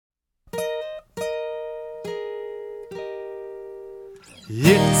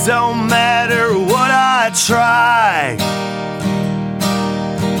It don't matter what I try,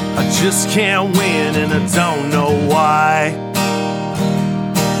 I just can't win and I don't know why.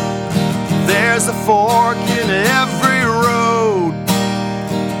 There's a fork in every road,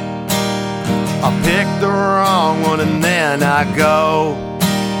 I pick the wrong one and then I go.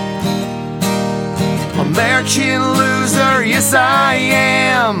 American loser, yes I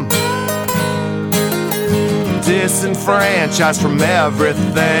am, disenfranchised from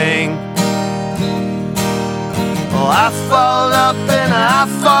everything. Well, I fall up and I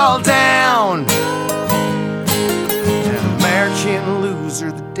fall down, an American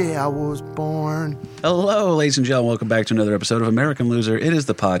loser the day I was born. Hello, ladies and gentlemen. Welcome back to another episode of American Loser. It is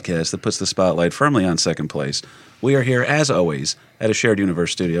the podcast that puts the spotlight firmly on second place. We are here, as always, at a shared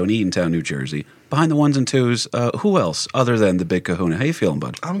universe studio in Eatontown, New Jersey. Behind the ones and twos, who else other than the Big Kahuna? How you feeling,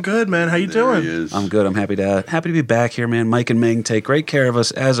 bud? I'm good, man. How you doing? He is. I'm good. I'm happy to be back here, man. Mike and Ming take great care of us,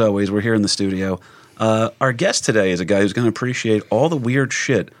 as always. We're here in the studio. Our guest today is a guy who's going to appreciate all the weird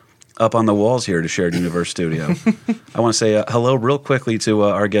shit up on the walls here at a shared universe studio. I want to say hello real quickly to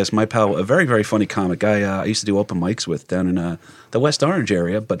our guest, my pal, a very, very funny comic guy I used to do open mics with down in the West Orange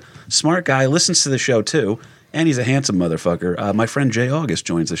area, but smart guy, listens to the show too, and he's a handsome motherfucker. My friend Jay August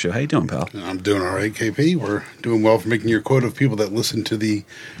joins the show. How you doing, pal? I'm doing all right, KP. We're doing well for making your quota of people that listen to the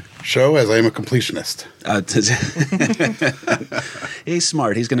show, as I am a completionist. He's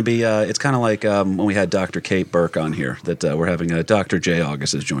smart. He's going to be, it's kind of like when we had Dr. Kate Burke on here, that we're having Dr. Jay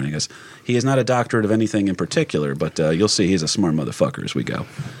August is joining us. He is not a doctorate of anything in particular, but you'll see he's a smart motherfucker as we go.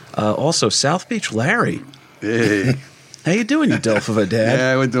 Also, South Beach Larry. Hey. How you doing, you Delph of a dad?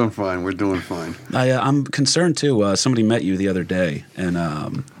 Yeah, we're doing fine. We're doing fine. I'm concerned, too. Somebody met you the other day, and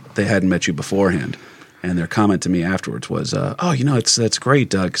they hadn't met you beforehand. And their comment to me afterwards was, "Oh, you know, that's great,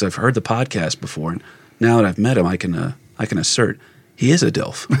 because I've heard the podcast before, and now that I've met him, I can assert he is a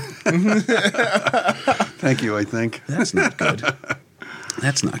Dilf." Thank you. I think That's not good.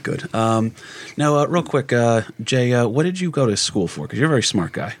 That's not good. Now, real quick, Jay, what did you go to school for? Because you're a very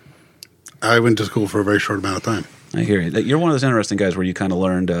smart guy. I went to school for a very short amount of time. I hear you. You're one of those interesting guys where you kind of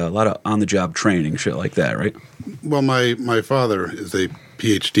learned a lot of on-the-job training, shit like that, right? Well, my father is a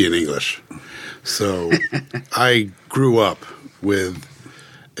PhD in English, so I grew up with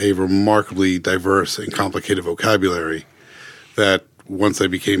a remarkably diverse and complicated vocabulary that once I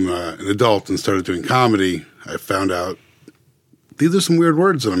became an adult and started doing comedy, I found out these are some weird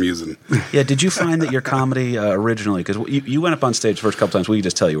words that I'm using. Yeah, did you find that your comedy originally, because you went up on stage the first couple times, we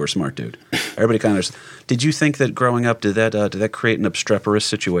just tell you we're a smart dude. Everybody kind of, did you think that growing up, did that create an obstreperous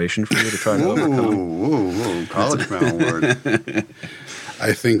situation for you to try to overcome? Whoa, college bound word.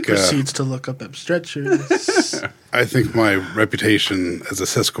 I think Proceeds to look up abstretchers. I think my reputation as a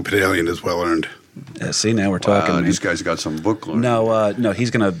sesquipedalian is well earned. Yeah, see, now we're talking. Man. These guys got some book learning. No, he's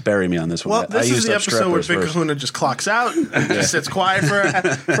going to bury me on this one. Well, this is the episode where Big first. Kahuna just clocks out and just sits quiet for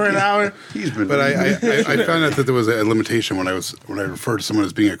an hour. He's been. But I found out that there was a limitation when I referred to someone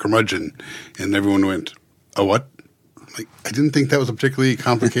as being a curmudgeon, and everyone went, "Oh, what?" Like, I didn't think that was a particularly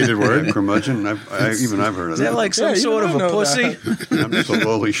complicated word. Curmudgeon. I've heard of Is that like some sort of a pussy? I'm just a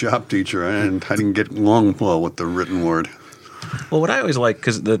lowly shop teacher. I didn't get long well with the written word. Well, what I always like,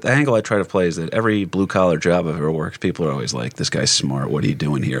 because the angle I try to play is that every blue-collar job I've ever worked, people are always like, this guy's smart, what are you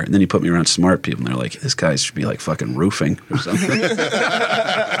doing here? And then you put me around smart people, and they're like, this guy should be like fucking roofing or something.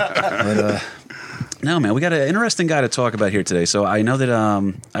 But, no, man, we got an interesting guy to talk about here today. So I know that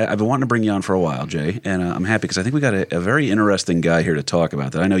I've been wanting to bring you on for a while, Jay, and I'm happy because I think we got a very interesting guy here to talk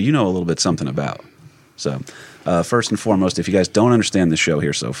about that I know you know a little bit something about. So first and foremost, if you guys don't understand the show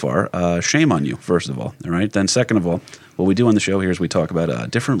here so far, shame on you, first of all right? Then second of all, what we do on the show here is we talk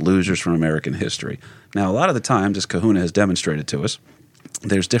about different losers from American history. Now, a lot of the times, as Kahuna has demonstrated to us,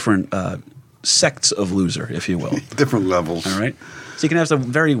 there's different sects of loser, if you will. Different levels. All right? So you can have some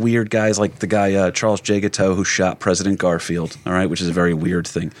very weird guys like the guy Charles J. Guiteau who shot President Garfield, all right, which is a very weird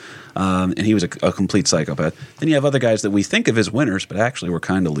thing. And he was a complete psychopath. Then you have other guys that we think of as winners, but actually were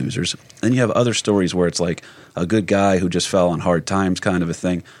kind of losers. Then you have other stories where it's like a good guy who just fell on hard times kind of a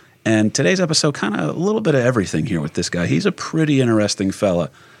thing. And today's episode, kind of a little bit of everything here with this guy. He's a pretty interesting fella.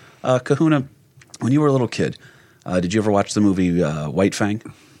 Kahuna, when you were a little kid, did you ever watch the movie White Fang?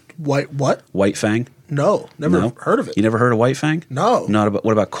 What? White Fang? No, never heard of it. You never heard of White Fang? No.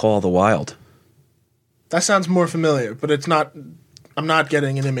 What about Call of the Wild? That sounds more familiar, but it's not. I'm not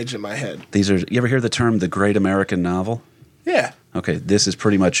getting an image in my head. You ever hear the term the Great American Novel? Yeah. Okay, this is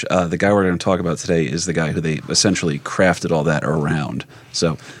pretty much the guy we're going to talk about today is the guy who they essentially crafted all that around.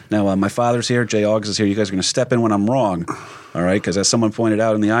 So now my father's here, Jay August is here. You guys are going to step in when I'm wrong, all right? Because as someone pointed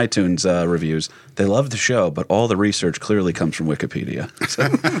out in the iTunes reviews, they love the show, but all the research clearly comes from Wikipedia. So,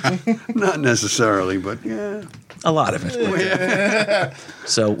 Not necessarily, but yeah. a lot of it.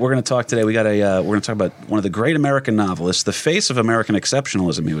 So we're going to talk today. We're going to talk about one of the great American novelists, the face of American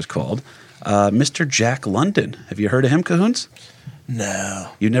exceptionalism. He was called Mr. Jack London. Have you heard of him, Cahoons? No.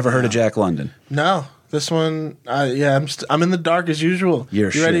 You never heard of Jack London? No. This one, I'm in the dark as usual.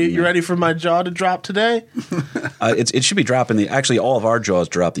 You're you ready? shitting You me. ready for my jaw to drop today? It should be dropping actually all of our jaws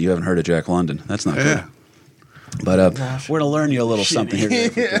dropped that you haven't heard of Jack London. That's not Yeah. good. But we're going to learn you a little something here.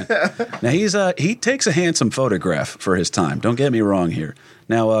 Now he takes a handsome photograph for his time. Don't get me wrong here.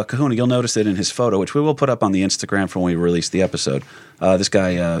 Now, Kahuna, you'll notice that in his photo, which we will put up on the Instagram for when we release the episode, this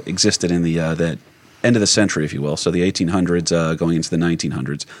guy existed in the that end of the century, if you will, so the 1800s going into the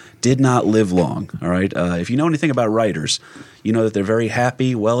 1900s, did not live long, all right? If you know anything about writers, you know that they're very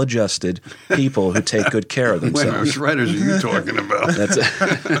happy, well-adjusted people who take good care of Wait, themselves. which writers are you talking about? That's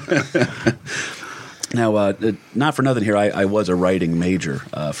Now, not for nothing here, I was a writing major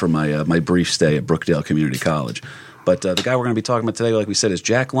for my brief stay at Brookdale Community College. But the guy we're going to be talking about today, like we said, is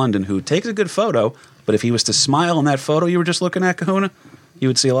Jack London, who takes a good photo, but if he was to smile in that photo you were just looking at, Kahuna, you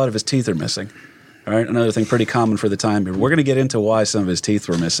would see a lot of his teeth are missing. All right, another thing pretty common for the time here. We're going to get into why some of his teeth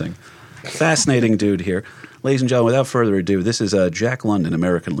were missing. Fascinating dude here. Ladies and gentlemen, without further ado, this is Jack London,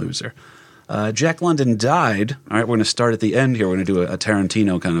 American Loser. Jack London died, all right, we're going to start at the end here. We're going to do a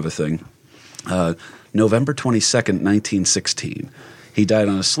Tarantino kind of a thing. November 22nd, 1916. He died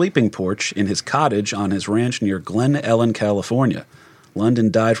on a sleeping porch in his cottage on his ranch near Glen Ellen, California. London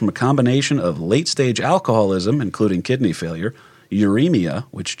died from a combination of late-stage alcoholism, including kidney failure, uremia,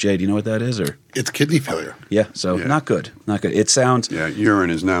 which, Jay, do you know what that is? Or It's kidney failure. Yeah, so Yeah. not good. Not good. It sounds... Yeah, urine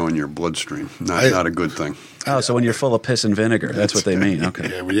is now in your bloodstream. Not a good thing. Oh, so when you're full of piss and vinegar, that's what they mean. Okay.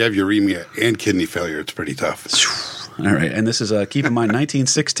 Yeah, when you have uremia and kidney failure, it's pretty tough. All right, and this is, keep in mind,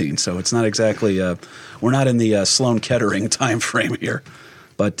 1916, so it's not exactly, we're not in the Sloan Kettering time frame here.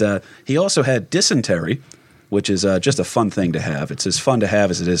 But he also had dysentery, which is just a fun thing to have. It's as fun to have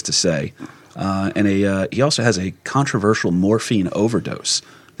as it is to say. And he also has a controversial morphine overdose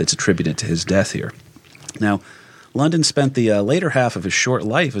that's attributed to his death here. Now, London spent the later half of his short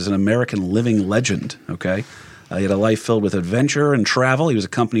life as an American living legend, okay? He had a life filled with adventure and travel. He was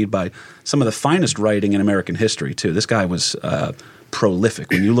accompanied by some of the finest writing in American history, too. This guy was prolific.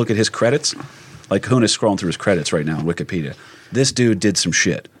 When you look at his credits, like Kuhn is scrolling through his credits right now on Wikipedia, this dude did some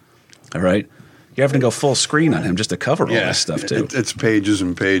shit, all right? You're having to go full screen on him just to cover all this stuff, too. It's pages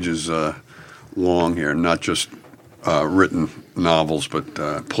and pages long here, not just written novels,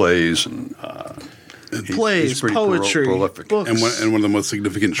 but plays and Plays, he's pretty poetry, prolific. books. And one of the most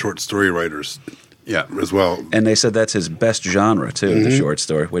significant short story writers Yeah, as well. And they said that's his best genre, too, the short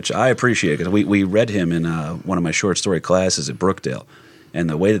story, which I appreciate because we read him in one of my short story classes at Brookdale. And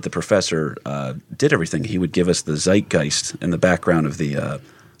the way that the professor did everything, he would give us the zeitgeist in the background of the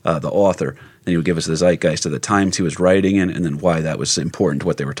author. And he would give us the zeitgeist of the times he was writing in and then why that was important to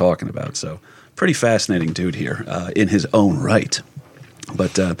what they were talking about. So pretty fascinating dude here in his own right.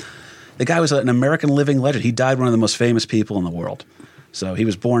 But the guy was an American living legend. He died one of the most famous people in the world. So he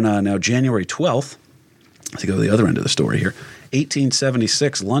was born now January 12th, to go to the other end of the story here,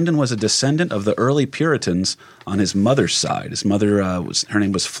 1876. London was a descendant of the early Puritans on his mother's side. His mother, her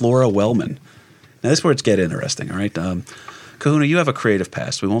name was Flora Wellman. Now this is where it's get interesting, all right? Kahuna, you have a creative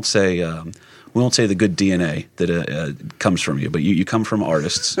past. We won't say the good DNA that comes from you, but you come from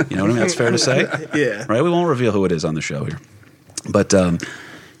artists. You know what I mean? That's fair to say? Yeah. Right? We won't reveal who it is on the show here. But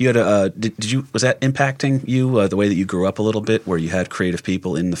you had was that impacting you the way that you grew up a little bit, where you had creative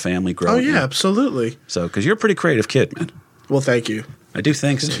people in the family growing Oh, yeah, up? absolutely. So, because you're a pretty creative kid, man. Well, thank you. I do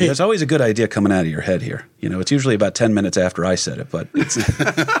think so. There's always a good idea coming out of your head here. You know, it's usually about 10 minutes after I said it, but it's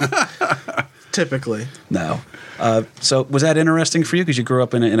Typically. no. So, was that interesting for you because you grew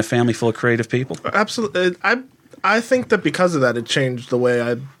up in a family full of creative people? Absolutely. I think that because of that, it changed the way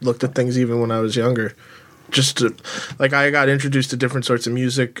I looked at things even when I was younger. Like I got introduced to different sorts of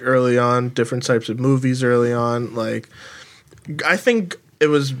music early on, different types of movies early on. Like, I think it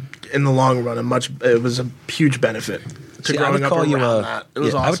was in the long run it was a huge benefit to growing up around that. It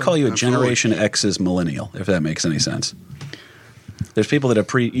was awesome. I would call you a Absolutely. Generation X's millennial, if that makes any sense. There's people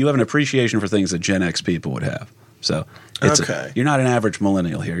that you have an appreciation for things that Gen X people would have. So Okay. You're not an average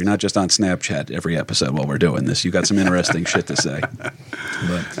millennial here. You're not just on Snapchat every episode while we're doing this. You got some interesting shit to say. But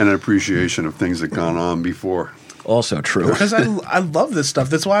and an appreciation of things that gone on before. also true. Because I love this stuff.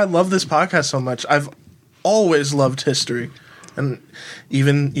 That's why I love this podcast so much. I've always loved history. and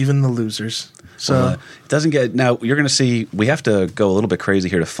even the losers. So it doesn't get now. You're going to see. We have to go a little bit crazy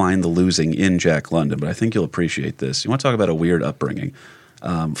here to find the losing in Jack London, but I think you'll appreciate this. You want to talk about a weird upbringing?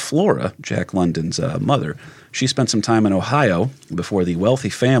 Flora, Jack London's mother, she spent some time in Ohio before the wealthy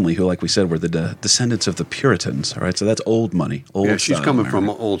family, who, like we said, were the descendants of the Puritans. All right, so that's old money. Yeah, she's coming from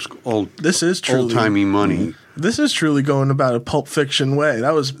old. This is truly old-timey money. This is truly going about a Pulp Fiction way.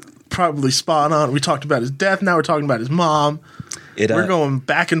 That was probably spot on. We talked about his death. Now we're talking about his mom. We're going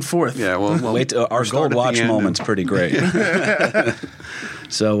back and forth. Yeah, well wait. Our gold watch moment's pretty great.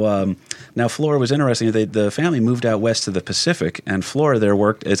 So now Flora was interesting. The family moved out west to the Pacific, and Flora there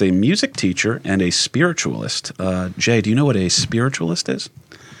worked as a music teacher and a spiritualist. Jay, do you know what a spiritualist is?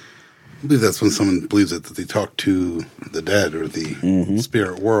 I believe that's when someone believes that they talk to the dead or the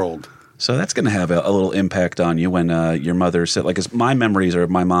spirit world. So that's going to have a little impact on you when your mother said, like, 'cause my memories are of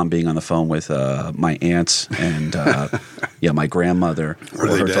my mom being on the phone with my aunts and my grandmother, or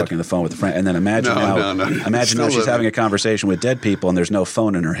her dead? talking on the phone with a friend. And then imagine imagine now she's having a conversation with dead people and there's no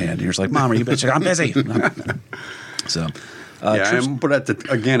phone in her hand. And you're just like, "Mom, are you busy?" "I'm busy." So, but at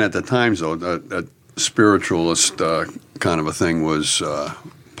the times though, that spiritualist kind of a thing was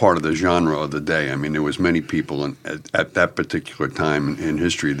part of the genre of the day. I mean, there was many people at that particular time in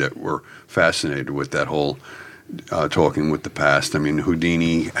history that were fascinated with that whole talking with the past. I mean,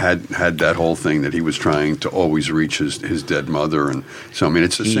 Houdini had that whole thing that he was trying to always reach his dead mother, and so I mean,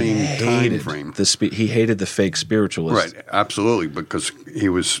 it's the same time frame. He hated the fake spiritualists, right? Absolutely, because he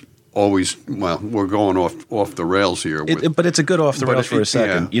was always, well, we're going off the rails here. But it's a good off the rails for a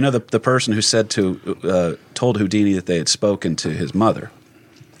second. Yeah. You know, the person who said told Houdini that they had spoken to his mother.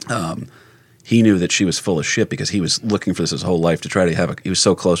 He knew that she was full of shit because he was looking for this his whole life to try to he was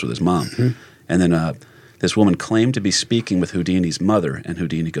so close with his mom. And then this woman claimed to be speaking with Houdini's mother, and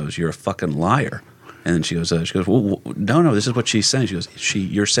Houdini goes, "You're a fucking liar." And then she goes, well, no, this is what she's saying. She goes,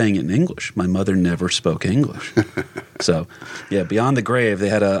 you're saying it in English. My mother never spoke English. So, yeah, beyond the grave, they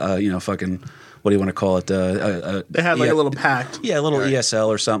had a fucking, what do you want to call it? They had like a little pact. Yeah, a little ESL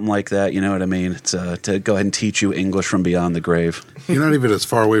or something like that. You know what I mean? It's to go ahead and teach you English from beyond the grave. You're not even as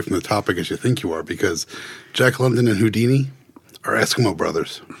far away from the topic as you think you are, because Jack London and Houdini are Eskimo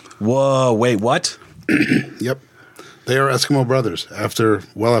brothers. Whoa, wait, what? Yep. They are Eskimo brothers. After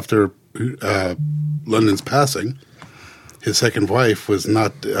London's passing, his second wife was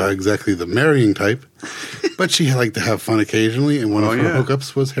not exactly the marrying type, but she liked to have fun occasionally, and one of her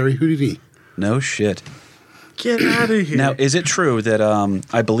hookups was Harry Houdini. No shit. Get out of here. Now, is it true that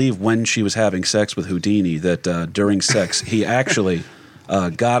I believe when she was having sex with Houdini that during sex he actually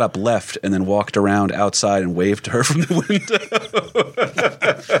got up, left, and then walked around outside and waved to her from the window?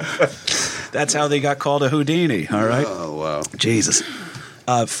 That's how they got called a Houdini, all right? Oh, wow. Jesus.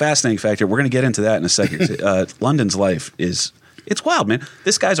 Fascinating factor. We're going to get into that in a second. London's life it's wild, man.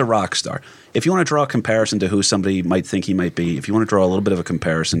 This guy's a rock star. If you want to draw a comparison to who somebody might think he might be, if you want to draw a little bit of a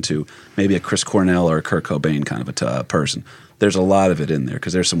comparison to maybe a Chris Cornell or a Kurt Cobain kind of a person, there's a lot of it in there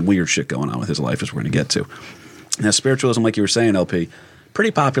because there's some weird shit going on with his life as we're going to get to. Now, spiritualism, like you were saying, LP,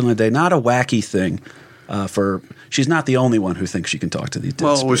 pretty popular in the day, not a wacky thing. She's not the only one who thinks she can talk to the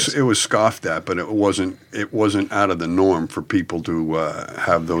dead spirits. It was scoffed at, but it wasn't out of the norm for people to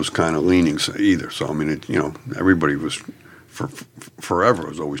have those kind of leanings either. So I mean, everybody was forever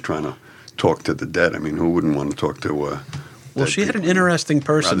was always trying to talk to the dead. I mean, who wouldn't want to talk to? Well, she had an interesting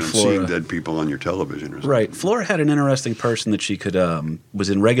person, rather than Flora. seeing dead people on your television or something. Right, Flora had an interesting person that she could was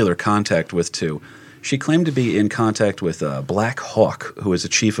in regular contact with too. She claimed to be in contact with Black Hawk, who was a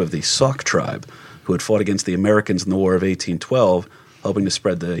chief of the Sauk tribe, who had fought against the Americans in the War of 1812, hoping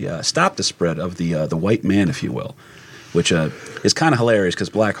to stop the spread of the white man, if you will, which is kind of hilarious because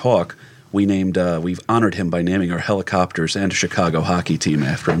Black Hawk, we've honored him by naming our helicopters and a Chicago hockey team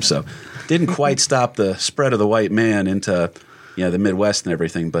after him. So didn't quite stop the spread of the white man into the Midwest and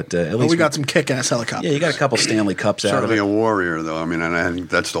everything, but at least we got some kick-ass helicopters. Yeah, you got a couple Stanley Cups out of Certainly it. a warrior, though. I mean, and I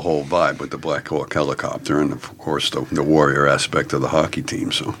think that's the whole vibe with the Black Hawk helicopter, and of course the warrior aspect of the hockey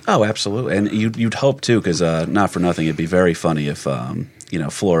team. So, oh, absolutely, and you'd hope too, because not for nothing, it'd be very funny if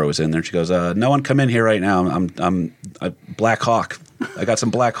Flora was in there. And she goes, "No one come in here right now. I'm Black Hawk. I got some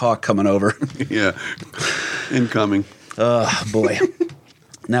Black Hawk coming over." Yeah, incoming. Oh boy.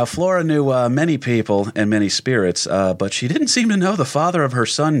 Now, Flora knew many people and many spirits, but she didn't seem to know the father of her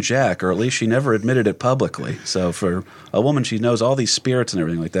son, Jack, or at least she never admitted it publicly. So for a woman, she knows all these spirits and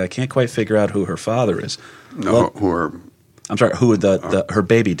everything like that. I can't quite figure out who her father is. No, I'm sorry, who her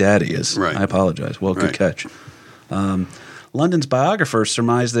baby daddy is. Right. I apologize. Well, good catch. London's biographers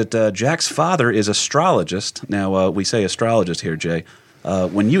surmise that Jack's father is astrologist. Now, we say astrologist here, Jay.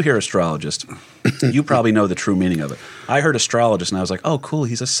 When you hear astrologist, you probably know the true meaning of it. I heard astrologist, and I was like, oh, cool,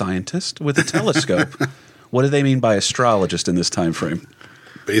 he's a scientist with a telescope. What do they mean by astrologist in this time frame?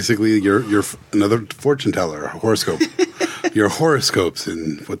 Basically, you're another fortune teller, a horoscope. Your horoscopes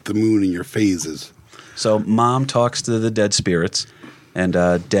and what the moon and your phases. So mom talks to the dead spirits, and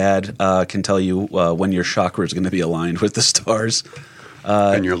dad can tell you when your chakra is going to be aligned with the stars.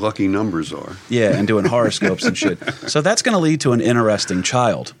 And your lucky numbers are. Yeah, and doing horoscopes and shit. So that's going to lead to an interesting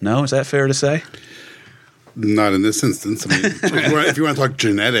child. No? Is that fair to say? Not in this instance. I mean, if you want to talk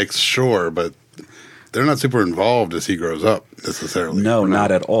genetics, sure, but they're not super involved as he grows up necessarily. No,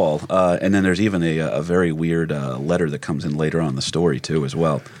 not at all. And then there's even a very weird letter that comes in later on in the story, too, as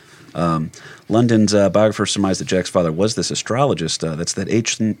well. London's biographer surmised that Jack's father was this astrologist. That's that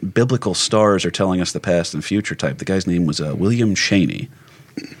ancient biblical stars are telling us the past and future type. The guy's name was William Cheney.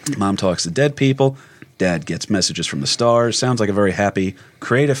 Mom talks to dead people. Dad gets messages from the stars. Sounds like a very happy,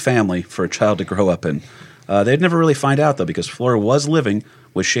 creative family for a child to grow up in. They'd never really find out, though, because Flora was living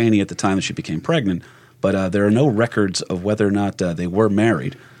with Cheney at the time that she became pregnant. But there are no records of whether or not they were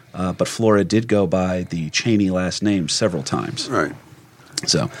married. But Flora did go by the Cheney last name several times. Right.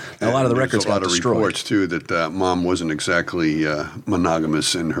 So a lot of the records got destroyed. There's a lot of reports, too, that Mom wasn't exactly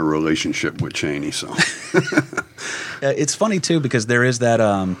monogamous in her relationship with Cheney. So it's funny, too, because there is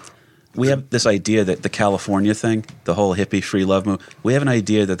that we have this idea that the California thing, the whole hippie free love movement, we have an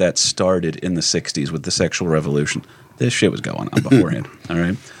idea that started in the 60s with the sexual revolution. This shit was going on beforehand, all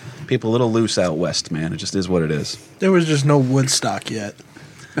right? People a little loose out west, man. It just is what it is. There was just no Woodstock yet.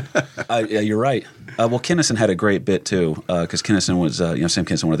 Yeah, you're right. Well, Kinison had a great bit, too, because Kinison was, Sam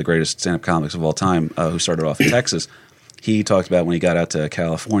Kinison, one of the greatest stand-up comics of all time, who started off in Texas. He talked about when he got out to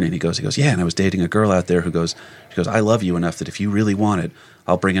California, and he goes, yeah, and I was dating a girl out there who goes, I love you enough that if you really want it,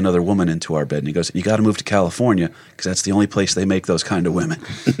 I'll bring another woman into our bed. And he goes, you got to move to California because that's the only place they make those kind of women.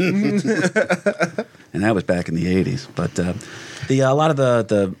 And that was back in the 80s. But a lot of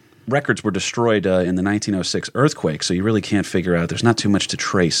the records were destroyed in the 1906 earthquake, so you really can't figure out. There's not too much to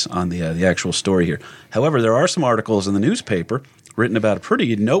trace on the actual story here. However, there are some articles in the newspaper written about a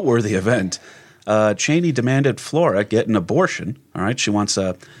pretty noteworthy event. Cheney demanded Flora get an abortion. All right,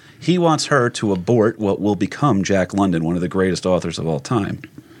 he wants her to abort what will become Jack London, one of the greatest authors of all time.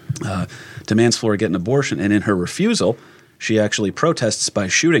 Demands Flora get an abortion, and in her refusal, she actually protests by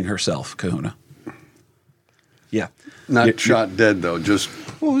shooting herself, Kahuna. Yeah. Not shot dead, though, just...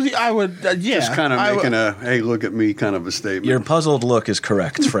 Well, I would, yeah. Just kind of making a, hey, look at me kind of a statement. Your puzzled look is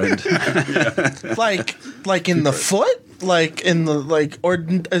correct, friend. Like in the foot? Like in the, or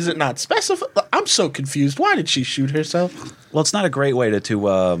is it not specified? I'm so confused. Why did she shoot herself? Well, it's not a great way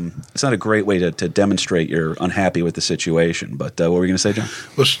to demonstrate you're unhappy with the situation. But what were you going to say, John?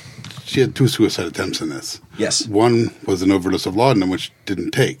 Well, she had 2 suicide attempts in this. Yes. One was an overdose of laudanum, which didn't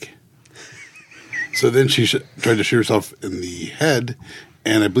take. So then she tried to shoot herself in the head,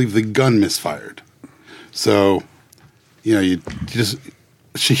 and I believe the gun misfired. So, you just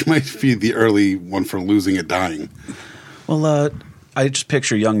she might be the early one for losing it dying. Well, I just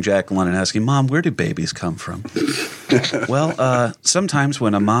picture young Jack London asking, Mom, where do babies come from? Well, sometimes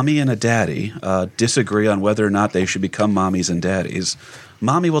when a mommy and a daddy disagree on whether or not they should become mommies and daddies,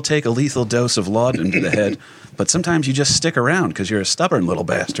 mommy will take a lethal dose of laudanum to the head, but sometimes you just stick around because you're a stubborn little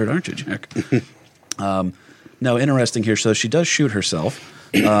bastard, aren't you, Jack? No, interesting here. So she does shoot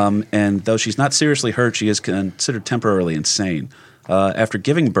herself, and though she's not seriously hurt, she is considered temporarily insane. After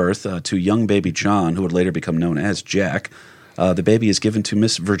giving birth to young baby John, who would later become known as Jack, the baby is given to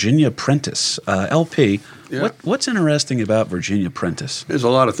Miss Virginia Prentice. LP, Yeah. What's interesting about Virginia Prentice? There's a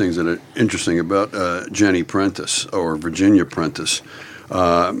lot of things that are interesting about Jenny Prentice or Virginia Prentice.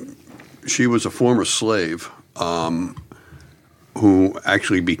 She was a former slave who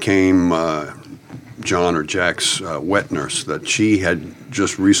actually became John or Jack's wet nurse, that she had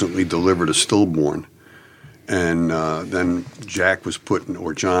just recently delivered a stillborn. And then Jack was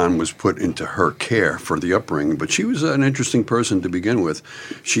John was put into her care for the upbringing. But she was an interesting person to begin with.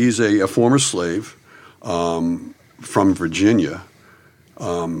 She's a former slave from Virginia,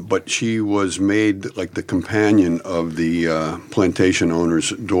 but she was made like the companion of the plantation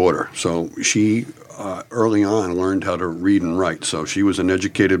owner's daughter. So she early on learned how to read and write. So she was an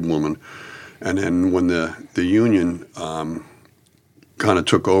educated woman. And then when the Union kind of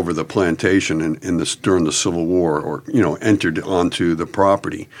took over the plantation during the Civil War, or entered onto the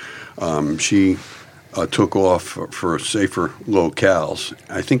property, she took off for safer locales.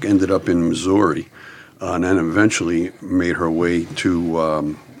 I think ended up in Missouri, and then eventually made her way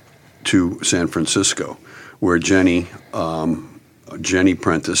to San Francisco, where Jenny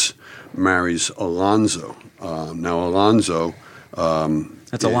Prentice marries Alonzo. Now Alonzo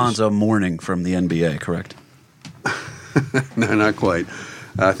That's Alonzo Mourning from the NBA, correct? No, not quite.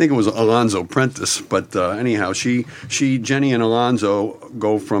 I think it was Alonzo Prentice, but anyhow, Jenny and Alonzo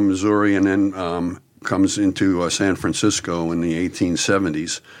go from Missouri and then comes into San Francisco in the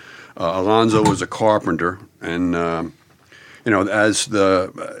 1870s. Alonzo was a carpenter, and as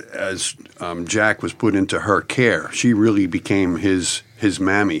Jack was put into her care, she really became his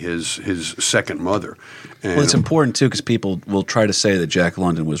mammy, his second mother. And, well, it's important too because people will try to say that Jack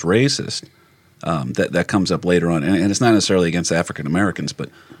London was racist. That comes up later on, and it's not necessarily against African Americans,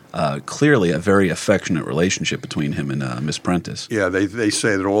 but clearly a very affectionate relationship between him and Miss Prentice. Yeah, they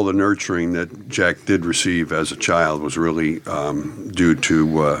say that all the nurturing that Jack did receive as a child was really due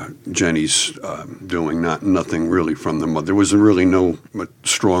to Jenny's doing, nothing really from the mother. There was really no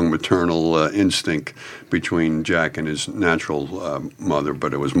strong maternal instinct between Jack and his natural mother,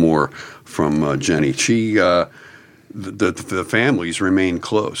 but it was more from Jenny. She. The families remained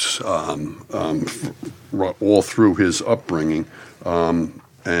close all through his upbringing, and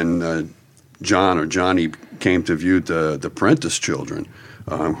Johnny came to view the Prentice children,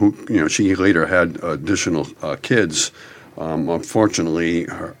 who she later had additional kids. Unfortunately,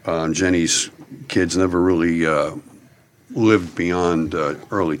 Jenny's kids never really lived beyond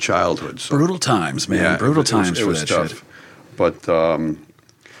early childhood. So, brutal times, man. Yeah, brutal times it for was that tough. shit. But.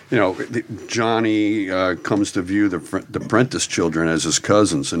 Johnny comes to view the Prentice children as his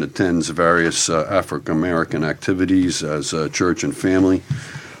cousins and attends various African American activities as church and family.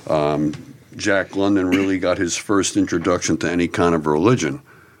 Jack London really got his first introduction to any kind of religion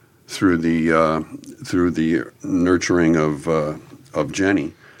through the nurturing of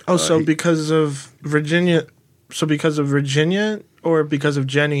Jenny. Oh, because of Virginia. So because of Virginia. Or because of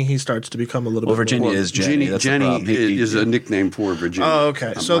Jenny, he starts to become a little bit. Well, Virginia is Jenny. That's Jenny the is a nickname for Virginia. Oh,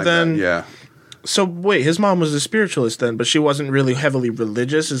 okay. So then, yeah. So wait, his mom was a spiritualist then, but she wasn't really heavily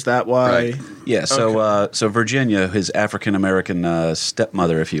religious. Is that why? Right. Yeah. So, Okay. So Virginia, his African American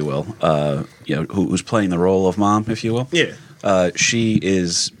stepmother, if you will, who's playing the role of mom, if you will. Yeah. She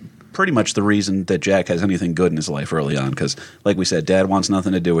is pretty much the reason that Jack has anything good in his life early on, because, like we said, Dad wants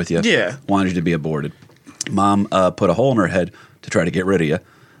nothing to do with you. Yeah. Wanted you to be aborted. Mom put a hole in her head to try to get rid of you.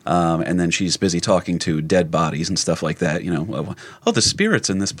 And then she's busy talking to dead bodies and stuff like that. Oh, the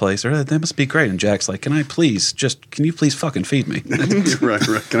spirits in this place, they must be great. And Jack's like, can you please fucking feed me? right.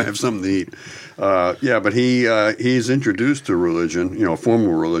 Can I have something to eat? But he's introduced to religion, a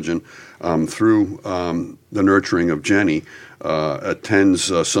formal religion, through the nurturing of Jenny.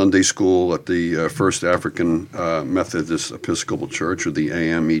 Attends Sunday school at the First African Methodist Episcopal Church, or the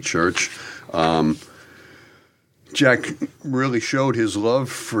AME Church. Jack really showed his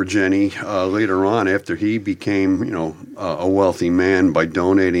love for Jenny later on, after he became, a wealthy man, by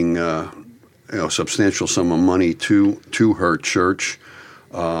donating, a substantial sum of money to her church,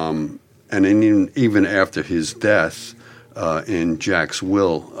 and even after his death, in Jack's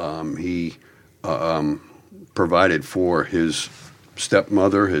will, he provided for his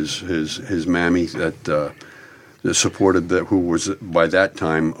stepmother, his mammy, that supported who was by that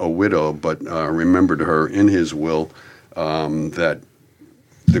time a widow, but remembered her in his will. That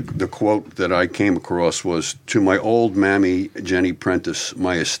the quote that I came across was, "To my old mammy Jenny Prentice,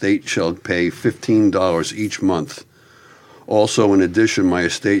 my estate shall pay $15 each month. Also, in addition, my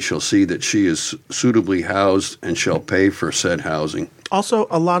estate shall see that she is suitably housed and shall pay for said housing." Also,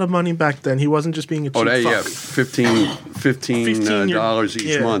 a lot of money back then. He wasn't just being a cheap fuck. $15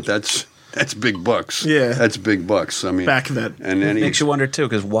 each month. That's big bucks. Yeah. That's big bucks. I mean, Back then. And then Makes you wonder too,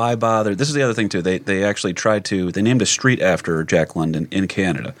 because why bother? This is the other thing too. They actually they named a street after Jack London in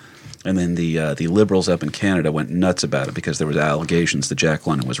Canada, and then the liberals up in Canada went nuts about it because there was allegations that Jack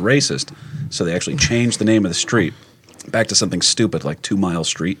London was racist. So they actually changed the name of the street back to something stupid like 2 Mile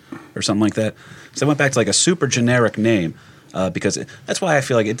Street or something like that. So they went back to like a super generic name because that's why I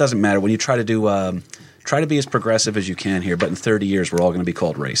feel like it doesn't matter when you try to do. Try to be as progressive as you can here, but in 30 years, we're all going to be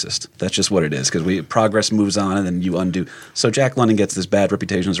called racist. That's just what it is, because progress moves on, and then you undo. So Jack London gets this bad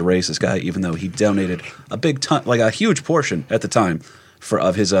reputation as a racist guy, even though he donated a big ton, like a huge portion at the time,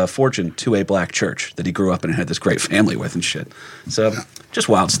 of his fortune to a black church that he grew up in and had this great family with and shit. So just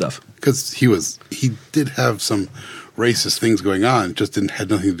wild stuff. Because he did have some racist things going on, just had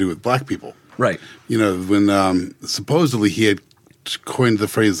nothing to do with black people. Right. When supposedly he had coined the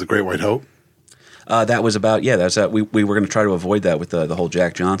phrase "the Great White Hope." That was about that's we were going to try to avoid that with the whole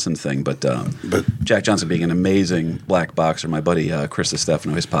Jack Johnson thing, but Jack Johnson being an amazing black boxer, my buddy Chris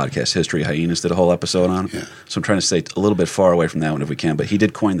Stefano, his podcast History Hyenas did a whole episode on him. Yeah. So I'm trying to stay a little bit far away from that one if we can, but he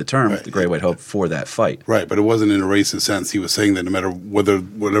did coin the term the Great White Hope for that fight. Right, but it wasn't in a racist sense. He was saying that no matter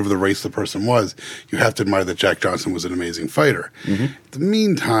whatever the race the person was, you have to admire that Jack Johnson was an amazing fighter. Mm-hmm. In the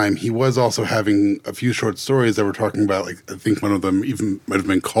meantime, he was also having a few short stories that were talking about, like I think one of them even might have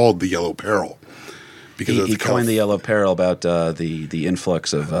been called The Yellow Peril. Because he coined the Yellow Peril about the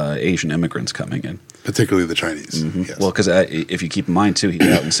influx of Asian immigrants coming in. Particularly the Chinese. Mm-hmm. Yes. Well, because if you keep in mind, too, he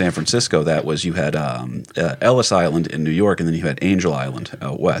out in San Francisco, you had Ellis Island in New York, and then you had Angel Island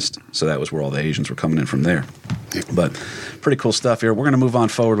out west. So that was where all the Asians were coming in from there. Yeah. But pretty cool stuff here. We're going to move on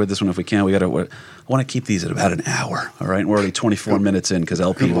forward with this one if we can. I want to keep these at about an hour, all right? And we're already 24 minutes in because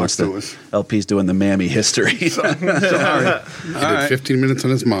LP wants to. LP's doing the Mammy history. Sorry. He did 15 minutes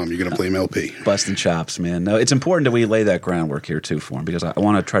on his mom. You're going to blame LP. Busting chops, man. No, it's important that we lay that groundwork here, too, for him because I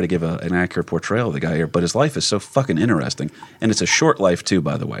want to try to give an accurate portrayal of the guy here. But his life is so fucking interesting. And it's a short life, too,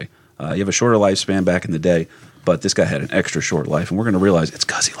 by the way. You have a shorter lifespan back in the day, but this guy had an extra short life. And we're going to realize it's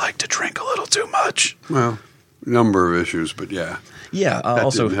because he liked to drink a little too much. Well, number of issues, but yeah. Yeah.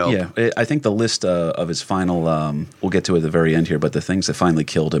 Also, I think the list of his final, we'll get to at the very end here, but the things that finally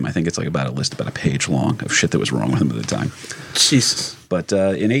killed him, I think it's like about a page long of shit that was wrong with him at the time. Jesus. But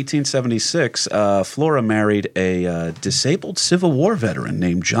in 1876, Flora married a disabled Civil War veteran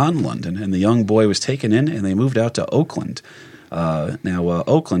named John London, and the young boy was taken in, and they moved out to Oakland.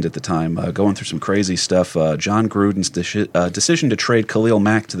 Oakland at the time, going through some crazy stuff. John Gruden's decision to trade Khalil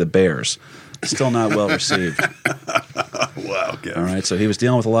Mack to the Bears. Still not well received. Wow. Okay. All right, so he was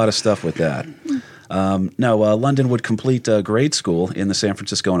dealing with a lot of stuff with that. London would complete grade school in the San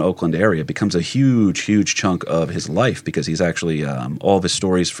Francisco and Oakland area. It becomes a huge, huge chunk of his life because he's actually, all of his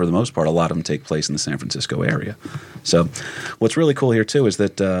stories, for the most part, a lot of them take place in the San Francisco area. So what's really cool here, too, is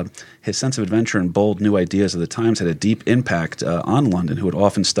that his sense of adventure and bold new ideas of the times had a deep impact on London, who would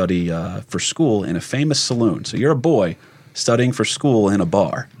often study for school in a famous saloon. So you're a boy studying for school in a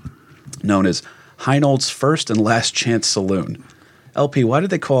bar known as Heinold's First and Last Chance Saloon. LP, why did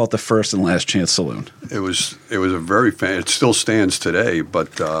they call it the First and Last Chance Saloon? It was a very it still stands today,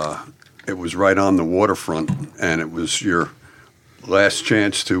 but it was right on the waterfront, and it was your last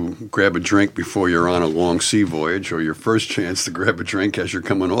chance to grab a drink before you're on a long sea voyage, or your first chance to grab a drink as you're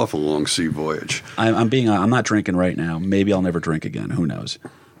coming off a long sea voyage. I'm not drinking right now. Maybe I'll never drink again. Who knows?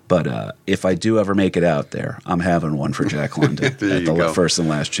 But if I do ever make it out there, I'm having one for Jack London at the First and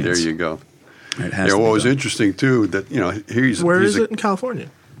Last Chance. There you go. It has what was interesting too that where is it in California?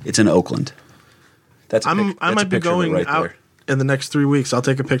 It's in Oakland. I might be going right out there in the next 3 weeks. I'll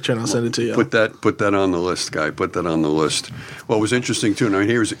take a picture and I'll send it to you. Put that on the list, guy. Put that on the list. What was interesting too,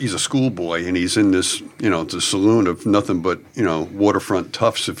 he's a schoolboy and he's in this, the saloon of nothing but, waterfront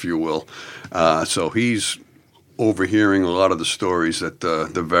toughs, if you will. So he's overhearing a lot of the stories that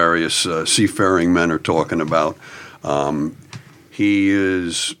the various seafaring men are talking about. He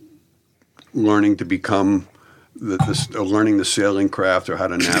is learning to become learning the sailing craft or how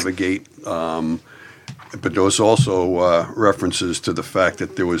to navigate. But there was also references to the fact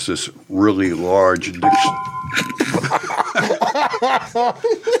that there was this really large addiction.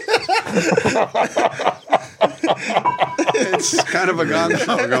 It's kind of a gong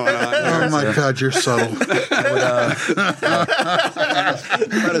show going on. Oh my God, you're subtle.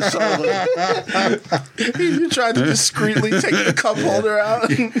 You tried to discreetly take the cup holder out.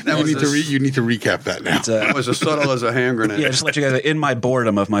 You need to recap that now. It was as subtle as a hand grenade. Yeah, just let you guys in my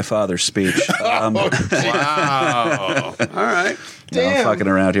boredom of my father's speech. Wow. All right. No, I'm fucking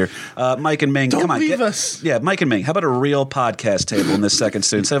around here. Mike and Ming, Don't come on. leave us. Yeah, Mike and Ming, how about a real podcast table in this second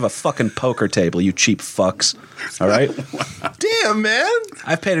suit instead of a fucking poker table, you cheap fucks? All right? Damn, man.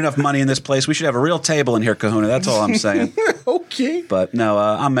 I've paid enough money in this place. We should have a real table in here, Kahuna. That's all I'm saying. Okay. But no,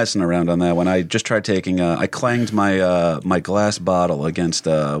 I'm messing around on that one. I just tried taking. I clanged my glass bottle against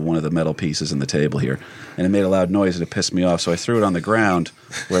one of the metal pieces in the table here, and it made a loud noise and it pissed me off. So I threw it on the ground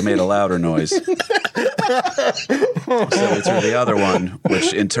where it made a louder noise. So we threw the other one,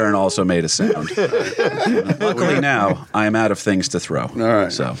 which in turn also made a sound. Luckily now I am out of things to throw. All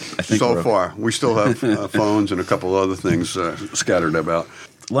right. So I think so far we still have phones and a couple other things scattered about.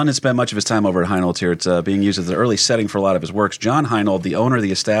 London spent much of his time over at Heinold here. It's being used as the early setting for a lot of his works. John Heinold, the owner of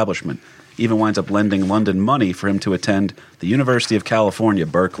the establishment, even winds up lending London money for him to attend the University of California,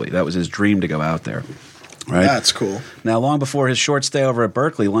 Berkeley. That was his dream to go out there. Right? That's cool. Now, long before his short stay over at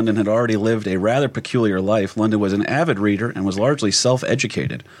Berkeley, London had already lived a rather peculiar life. London was an avid reader and was largely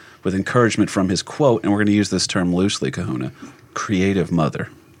self-educated, with encouragement from his quote, and we're going to use this term loosely, Kahuna, creative mother.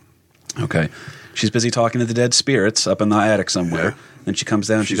 Okay. She's busy talking to the dead spirits up in the attic somewhere. Yeah. Then she comes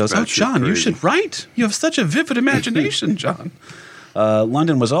down and she She's goes, "Oh, batshit John, you crazy. should write. You have such a vivid imagination, John."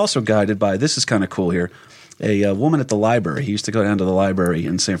 London was also guided by, this is kind of cool here, a woman at the library. He used to go down to the library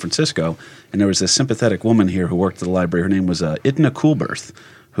in San Francisco, and there was this sympathetic woman here who worked at the library. Her name was Idna Coolberth,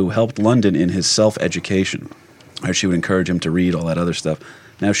 who helped London in his self-education. She would encourage him to read all that other stuff.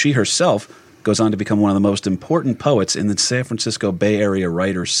 Now, she herself goes on to become one of the most important poets in the San Francisco Bay Area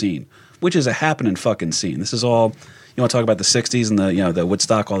writer scene, which is a happening fucking scene. This is all, you want to talk about the 60s and the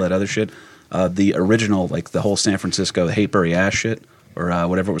Woodstock, all that other shit? The original, like the whole San Francisco Hateberry Ash shit, or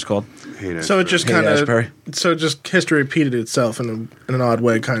whatever it was called. So it just Hey, kind Asbury. of, so just history repeated itself in an odd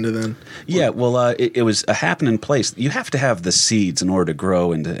way, kind of. Then, Yeah, well, it was a happening place. You have to have the seeds in order to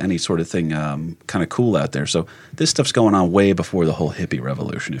grow into any sort of thing kind of cool out there. So this stuff's going on way before the whole hippie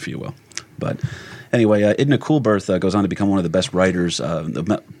revolution, if you will. But anyway, Idna Coolberth goes on to become one of the best writers,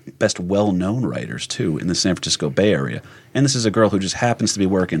 the best well-known writers, too, in the San Francisco Bay Area. And this is a girl who just happens to be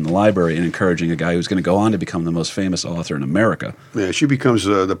working in the library and encouraging a guy who's going to go on to become the most famous author in America. Yeah, she becomes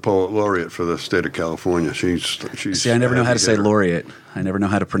the poet laureate for the state of California. She's See, I never know how to say laureate. I never know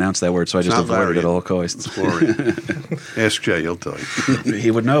how to pronounce that word, so I just not avoid it at laureate. all costs. It's laureate. Ask Jay, he'll tell you.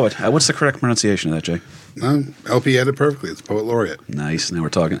 He would know it. What's the correct pronunciation of that, Jay? No, LP had it perfectly. It's poet laureate. Nice. Now we're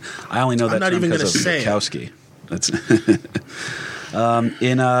talking. I only know that I'm not term even because of gonna say it. Bukowski. That's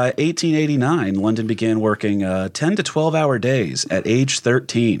in 1889, London began working 10 to 12-hour days at age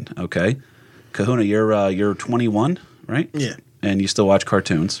 13. Okay, Kahuna, you're 21, right? Yeah. And you still watch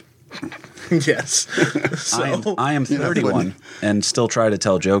cartoons. yes. I am 31 and still try to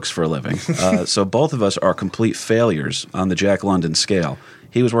tell jokes for a living. So both of us are complete failures on the Jack London scale.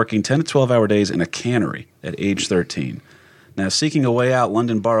 He was working 10 to 12-hour days in a cannery at age 13. Now, seeking a way out,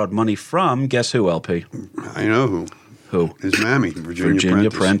 London borrowed money from, guess who, LP? I know who. Who? His mammy, Virginia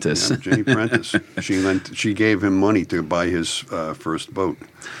Prentice. Yeah, Virginia Prentice. She gave him money to buy his first boat.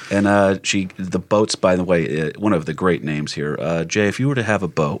 And the boat's, by the way, one of the great names here. Jay, if you were to have a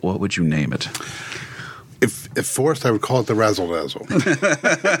boat, what would you name it? If forced, I would call it the Razzle Dazzle.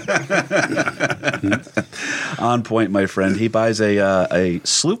 On point, my friend. He buys a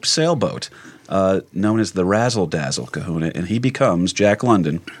sloop sailboat known as the Razzle Dazzle, Kahuna, and he becomes Jack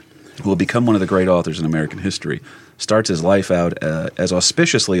London, who will become one of the great authors in American history. Starts his life out as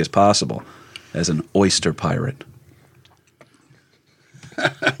auspiciously as possible as an oyster pirate.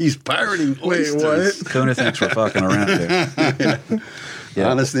 He's pirating Wait, oysters. what? Kahuna thinks we're fucking around here. Yeah.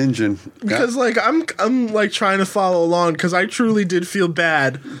 Honest Injun. Because like I'm like trying to follow along because I truly did feel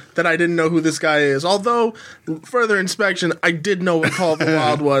bad that I didn't know who this guy is. Although further inspection, I did know what Call of the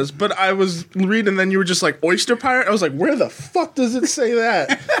Wild was, but I was reading. Then you were just like oyster pirate. I was like, where the fuck does it say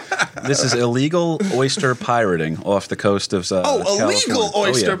that? This is illegal oyster pirating off the coast of California. Illegal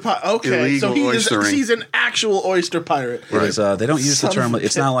oyster pirate. Okay, so Illegal oystering. he's an actual oyster pirate. It is, they don't use the Son term. of a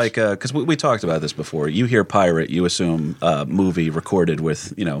It's not bitch. like because we talked about this before. You hear pirate, you assume movie recorded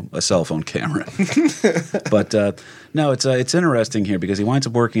with a cell phone camera. But no, it's interesting here because he winds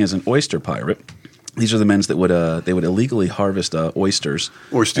up working as an oyster pirate. These are the men that would they would illegally harvest oysters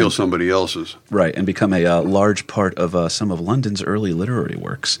Or steal somebody else's. Right, and become a large part of some of London's early literary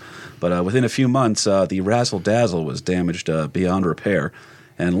works. But within a few months, the Razzle Dazzle was damaged beyond repair,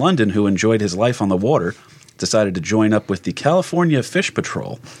 and London, who enjoyed his life on the water, decided to join up with the California Fish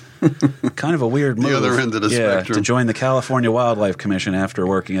Patrol. Kind of a weird move. other end of the spectrum. To join the California Wildlife Commission after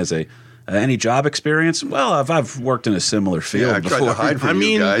working as a any job experience? Well, I've worked in a similar field Yeah, I before. tried to hide from I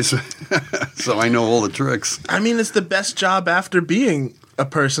mean- you guys, so I know all the tricks. I mean, it's the best job after being a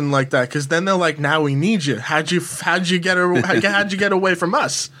person like that because then they're like, now we need you. How'd you get away from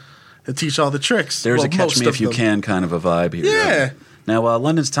us to teach all the tricks? There's Well, a catch most me if of you them. can kind of a vibe here. Yeah. Now,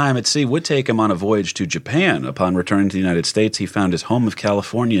 London's time at sea would take him on a voyage to Japan. Upon returning to the United States, he found his home of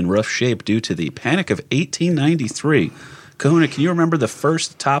California in rough shape due to the Panic of 1893. Kahuna, can you remember the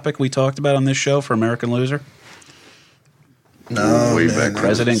first topic we talked about on this show for American Loser? No, Way man, back.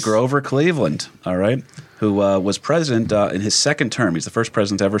 President Grover Cleveland, all right, who was president in his second term. He's the first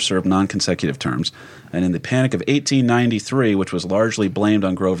president to ever serve non-consecutive terms. And in the Panic of 1893, which was largely blamed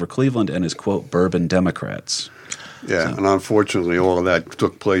on Grover Cleveland and his, quote, bourbon Democrats. Yeah, and unfortunately, all of that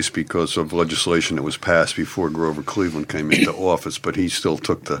took place because of legislation that was passed before Grover Cleveland came into office. But he still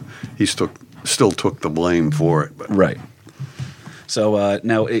took the blame for it. But Right. So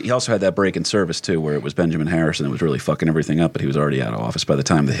now he also had that break in service too, where it was Benjamin Harrison that was really fucking everything up, but he was already out of office by the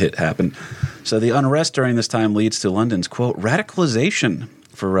time the hit happened. So the unrest during this time leads to London's, quote, radicalization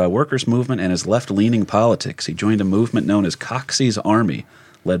for workers' movement and his left-leaning politics. He joined a movement known as Coxey's Army,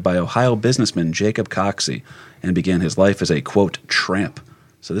 led by Ohio businessman Jacob Coxey, and began his life as a, quote, tramp.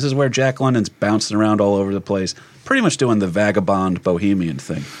 So this is where Jack London's bouncing around all over the place, pretty much doing the vagabond bohemian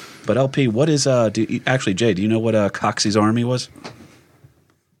thing. But LP, what is actually, Jay, do you know what Coxey's Army was?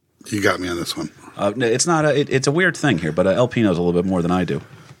 You got me on this one. No, it's not. It's a weird thing here, but LP knows a little bit more than I do.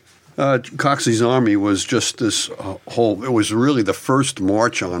 Coxey's Army was just this whole. It was really the first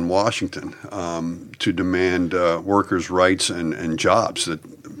march on Washington to demand workers' rights and jobs.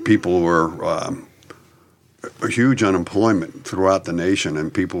 That people were a huge unemployment throughout the nation,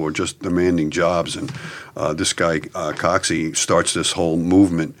 and people were just demanding jobs. And this guy Coxey starts this whole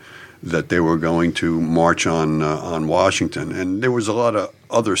movement that they were going to march on Washington, and there was a lot of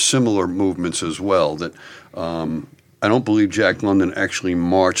other similar movements as well. That I don't believe Jack London actually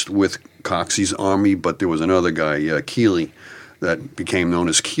marched with Coxey's Army, but there was another guy, Keeley, that became known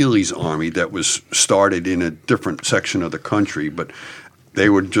as Keeley's Army, that was started in a different section of the country, but they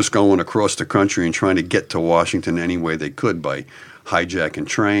were just going across the country and trying to get to Washington any way they could by hijacking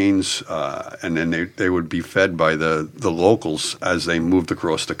trains, and then they would be fed by the locals as they moved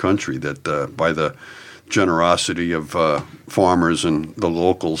across the country, that by the generosity of farmers and the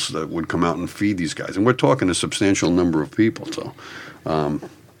locals that would come out and feed these guys. And we're talking a substantial number of people. So,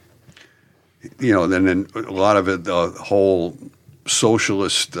 then a lot of it, the whole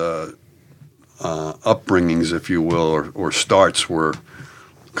socialist upbringings, if you will, or starts were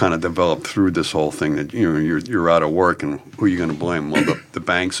kind of developed through this whole thing that you're out of work, and who are you going to blame? Well, the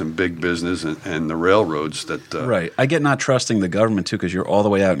banks and big business and the railroads that right. I get not trusting the government too, because you're all the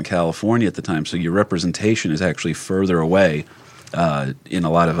way out in California at the time, so your representation is actually further away in a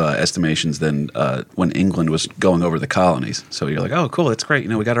lot of estimations than when England was going over the colonies. So you're like, oh, cool, that's great.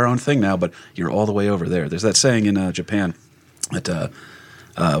 We got our own thing now, but you're all the way over there. There's that saying in Japan that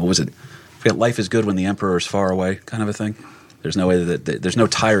what was it? I forget, life is good when the emperor is far away, kind of a thing. There's no way that there's no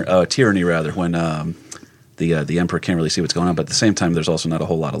tyranny rather when the emperor can't really see what's going on. But at the same time, there's also not a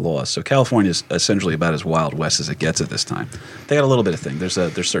whole lot of laws. So California is essentially about as Wild West as it gets at this time. They got a little bit of thing. There's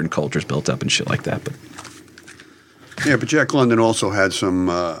certain cultures built up and shit like that. But but Jack London also had some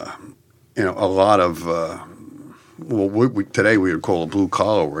a lot of today we would call it blue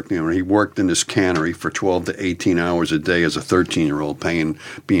collar work. He worked in this cannery for 12 to 18 hours a day as a 13-year-old,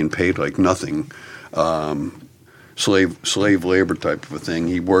 being paid like nothing. Slave labor type of a thing.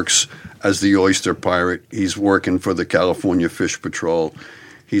 He works as the oyster pirate. He's working for the California Fish Patrol.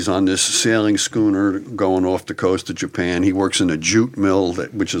 He's on this sailing schooner going off the coast of Japan. He works in a jute mill,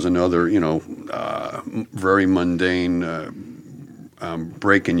 which is another, very mundane,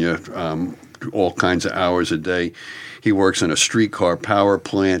 breaking you all kinds of hours a day. He works in a streetcar power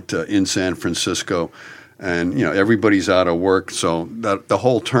plant in San Francisco. And, everybody's out of work, so that the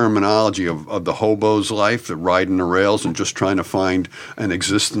whole terminology of the hobo's life, the riding the rails and just trying to find an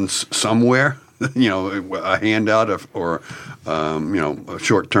existence somewhere, a handout or a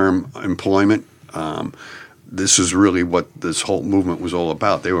short-term employment. This is really what this whole movement was all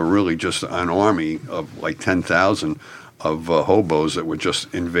about. They were really just an army of like 10,000 of hobos that would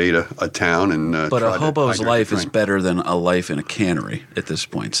just invade a town and but a hobo's life is better than a life in a cannery at this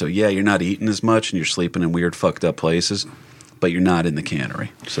point. So yeah, you're not eating as much and you're sleeping in weird fucked up places, but you're not in the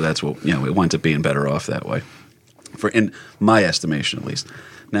cannery. So that's what it winds up being better off that way, in my estimation at least.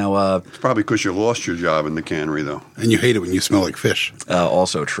 Now it's probably because you lost your job in the cannery though, and you hate it when you smell like fish.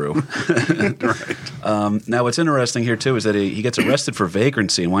 Also true. Right. Now what's interesting here too is that he gets arrested for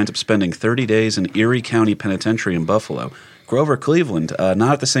vagrancy and winds up spending 30 days in Erie County Penitentiary in Buffalo. Grover Cleveland,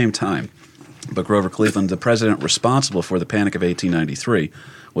 not at the same time, but Grover Cleveland, the president responsible for the Panic of 1893,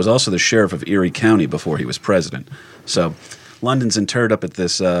 was also the sheriff of Erie County before he was president. So London's interred up at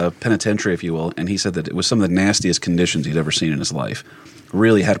this penitentiary, if you will, and he said that it was some of the nastiest conditions he'd ever seen in his life.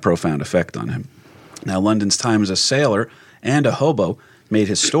 Really had a profound effect on him. Now, London's time as a sailor and a hobo made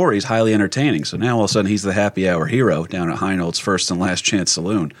his stories highly entertaining. So now all of a sudden he's the happy hour hero down at Heinold's First and Last Chance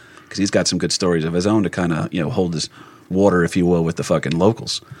Saloon because he's got some good stories of his own to kind of hold his water, if you will, with the fucking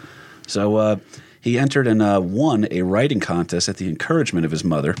locals. So he entered and won a writing contest at the encouragement of his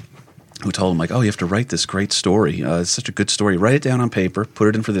mother, who told him, like, oh, you have to write this great story. It's such a good story. Write it down on paper, put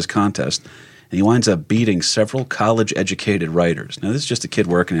it in for this contest. And he winds up beating several college-educated writers. Now, this is just a kid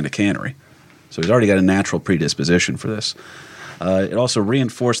working in a cannery. So he's already got a natural predisposition for this. It also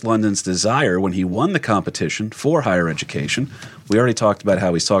reinforced London's desire when he won the competition for higher education. We already talked about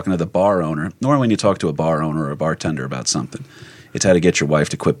how he's talking to the bar owner. Normally when you talk to a bar owner or a bartender about something, it's how to get your wife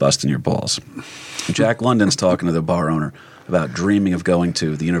to quit busting your balls. Jack London's talking to the bar owner about dreaming of going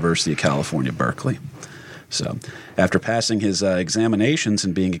to the University of California, Berkeley. So after passing his examinations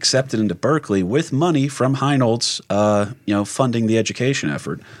and being accepted into Berkeley with money from Heinold's, funding the education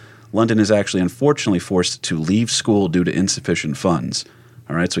effort, London is actually unfortunately forced to leave school due to insufficient funds.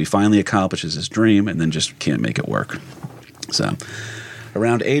 All right, so he finally accomplishes his dream and then just can't make it work. So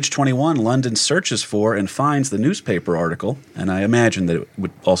around age 21, London searches for and finds the newspaper article, and I imagine that it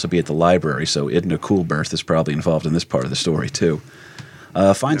would also be at the library, so Edna Coolberth is probably involved in this part of the story too.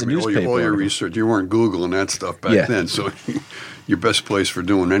 Finds a newspaper all your article. research. You weren't Googling that stuff back then, so your best place for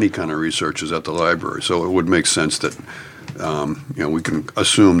doing any kind of research is at the library. So it would make sense that we can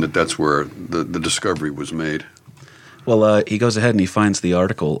assume that that's where the discovery was made. Well, he goes ahead and he finds the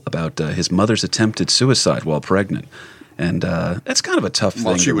article about his mother's attempted suicide while pregnant. And that's kind of a tough thing to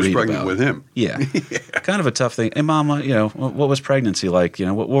read about. Well, she was pregnant with him. Yeah. Kind of a tough thing. Hey, Mama, what was pregnancy like?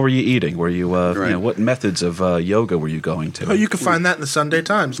 What were you eating? Were you, what methods of yoga were you going to? Oh, you can find that in the Sunday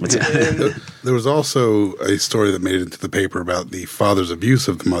Times. There was also a story that made it into the paper about the father's abuse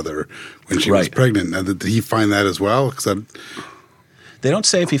of the mother when she was pregnant. Now, did he find that as well? They don't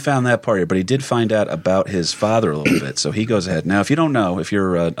say if he found that part here, but he did find out about his father a little bit. So he goes ahead. Now, if you don't know, if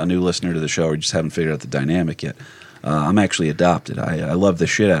you're a new listener to the show or you just haven't figured out the dynamic yet, I'm actually adopted. I love the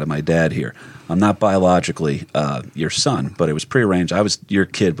shit out of my dad here. I'm not biologically your son, but it was prearranged. I was your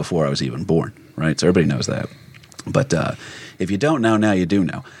kid before I was even born, right? So everybody knows that. But if you don't know, now you do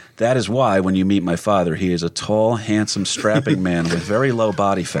know. That is why when you meet my father, he is a tall, handsome, strapping man with very low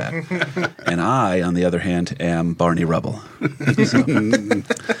body fat. And I, on the other hand, am Barney Rubble.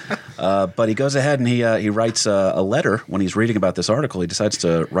 But he goes ahead and he writes a letter. When he's reading about this article, he decides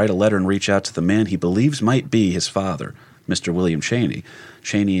to write a letter and reach out to the man he believes might be his father, Mr. William Cheney.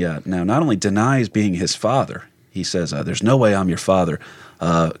 Cheney now not only denies being his father, he says, there's no way I'm your father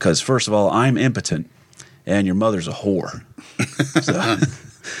because, first of all, I'm impotent and your mother's a whore. So,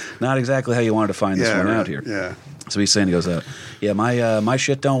 not exactly how you wanted to find this one out here. Yeah. So he's saying, he goes, my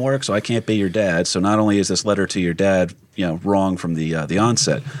shit don't work, so I can't be your dad. So not only is this letter to your dad, wrong from the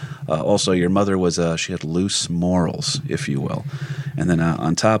onset, also your mother was she had loose morals, if you will. And then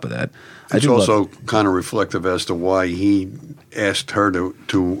on top of that, it's also kind of reflective as to why he asked her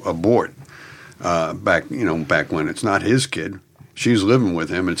to abort back when it's not his kid. She's living with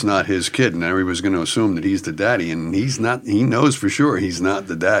him. It's not his kid, and everybody's going to assume that he's the daddy, and he's not. He knows for sure he's not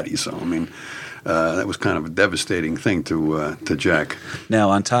the daddy. So I mean, that was kind of a devastating thing to Jack. Now,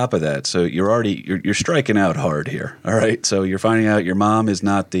 on top of that, so you're striking out hard here. All right, so you're finding out your mom is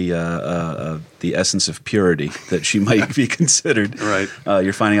not the essence of purity that she might be considered. Right.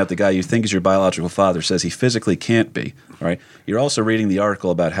 You're finding out the guy you think is your biological father says he physically can't be. All right. You're also reading the article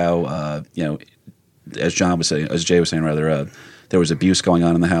about how as Jay was saying, there was abuse going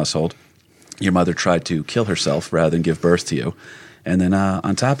on in the household. Your mother tried to kill herself rather than give birth to you. And then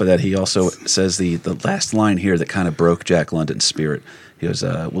on top of that, he also says the last line here that kind of broke Jack London's spirit. He goes,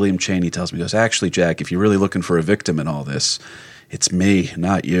 William Cheney tells me, he goes, actually, Jack, if you're really looking for a victim in all this, it's me,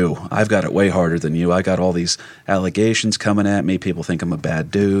 not you. I've got it way harder than you. I got all these allegations coming at me. People think I'm a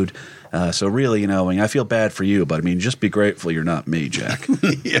bad dude. So really, I feel bad for you, but just be grateful you're not me, Jack.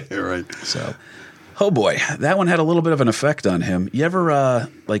 Yeah, right. So... oh boy, that one had a little bit of an effect on him. You ever,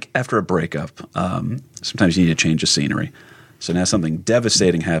 after a breakup, sometimes you need to change the scenery. So now something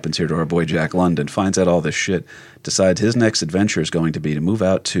devastating happens here to our boy Jack London, finds out all this shit, decides his next adventure is going to be to move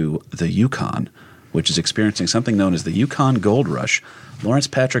out to the Yukon, which is experiencing something known as the Yukon Gold Rush. Lawrence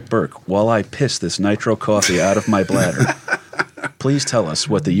Patrick Burke, while I piss this nitro coffee out of my bladder, please tell us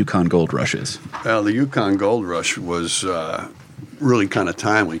what the Yukon Gold Rush is. Well, the Yukon Gold Rush was... really kind of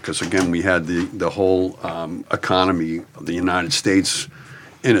timely because, again, we had the whole economy of the United States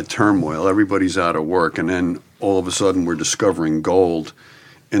in a turmoil. Everybody's out of work, and then all of a sudden we're discovering gold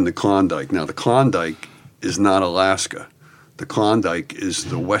in the Klondike. Now, the Klondike is not Alaska. The Klondike is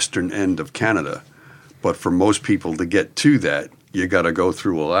the western end of Canada. But for most people to get to that, you got to go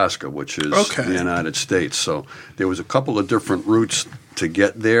through Alaska, which is the United States. So there was a couple of different routes to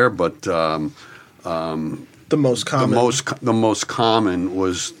get there, but... the most common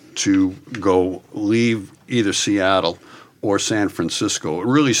was to leave either Seattle or San Francisco. It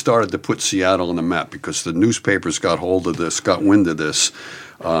really started to put Seattle on the map because the newspapers got wind of this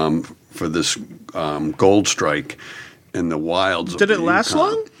for this gold strike in the wilds. Did it last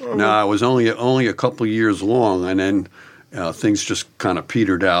long? No, it was only a couple of years long, and then things just kind of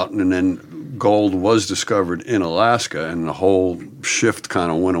petered out, and then gold was discovered in Alaska, and the whole shift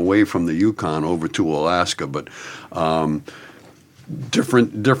kind of went away from the Yukon over to Alaska. But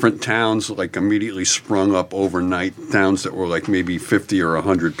different towns immediately sprung up overnight, towns that were maybe 50 or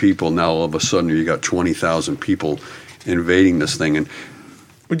 100 people. Now all of a sudden you got 20,000 people invading this thing. And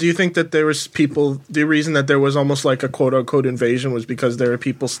do you think that there was people, the reason that there was almost like a quote-unquote invasion was because there are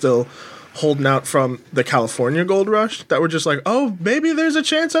people still holding out from the California gold rush that were just like, oh, maybe there's a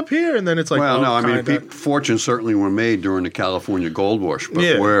chance up here, and then it's like, well, oh, no, I mean, kinda. fortunes certainly were made during the California gold rush, but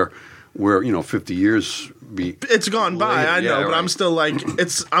Yeah. where 50 years It's gone by, later, I know, yeah, but right. I'm still like,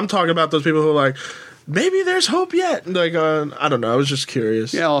 I'm talking about those people who are like, maybe there's hope yet. Like, I don't know. I was just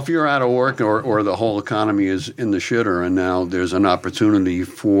curious. Yeah, well, if you're out of work or the whole economy is in the shitter and now there's an opportunity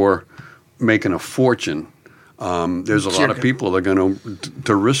for making a fortune, there's a lot of people that are going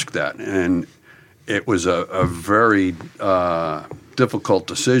to risk that. And it was a very difficult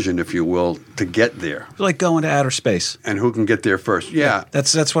decision, if you will, to get there. Like going to outer space. And who can get there first? Yeah.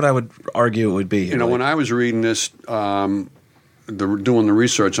 That's what I would argue it would be. You know, when I was reading this, doing the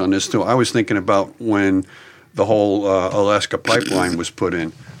research on this too, I was thinking about when the whole Alaska pipeline was put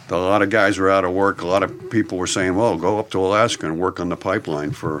in. A lot of guys were out of work. A lot of people were saying, "Well, go up to Alaska and work on the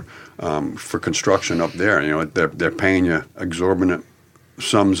pipeline for construction up there." You know, they're paying you exorbitant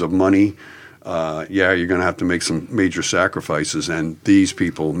sums of money. You're going to have to make some major sacrifices, and these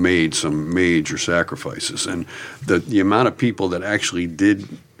people made some major sacrifices. And the amount of people that actually did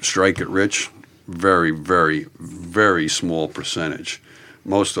strike it rich, very, very, very small percentage. A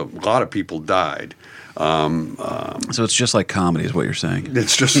lot of people died. So it's just like comedy, is what you're saying.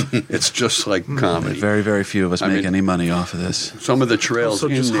 It's just like comedy. Very, very few of us make mean- any money off of this. Some of the trails Also,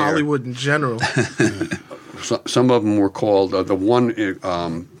 in just there, Hollywood in general. some of them were called the one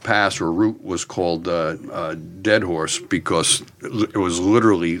pass or route was called Dead Horse because it was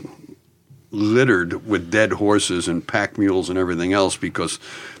literally littered with dead horses and pack mules and everything else because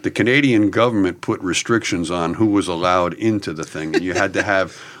the Canadian government put restrictions on who was allowed into the thing, and you had to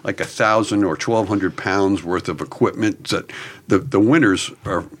have like 1,000 or 1,200 pounds worth of equipment. That the winters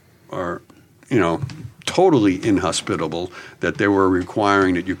are totally inhospitable. That they were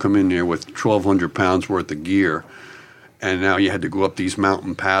requiring that you come in there with 1,200 pounds worth of gear, and now you had to go up these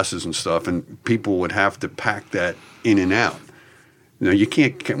mountain passes and stuff, and people would have to pack that in and out. You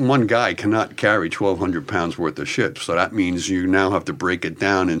can't. One guy cannot carry 1,200 pounds worth of shit. So that means you now have to break it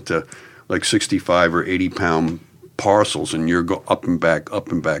down into like 65 or 80 pound parcels, and you're go up and back,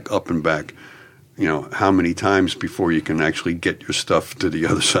 up and back, up and back. How many times before you can actually get your stuff to the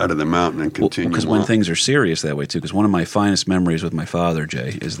other side of the mountain and continue? Because when things are serious that way too. Because one of my finest memories with my father,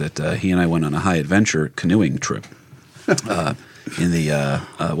 Jay, is that he and I went on a high adventure canoeing trip. In the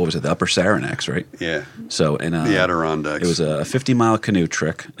what was it? The Upper Saranaks, right? Yeah. So in the Adirondacks. it was a 50-mile canoe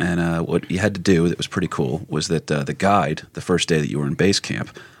trek, and what you had to do that was pretty cool was that the guide, the first day that you were in base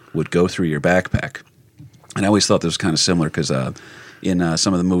camp, would go through your backpack. And I always thought this was kind of similar because in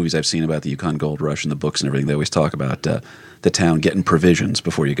some of the movies I've seen about the Yukon Gold Rush and the books and everything, they always talk about the town getting provisions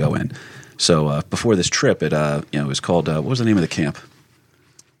before you go in. So before this trip, it was called what was the name of the camp?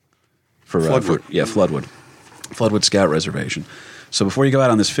 Floodwood. Floodwood. Floodwood Scout Reservation. So before you go out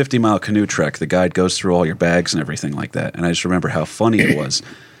on this 50-mile canoe trek, the guide goes through all your bags and everything like that. And I just remember how funny it was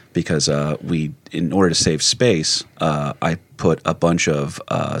because in order to save space, I put a bunch of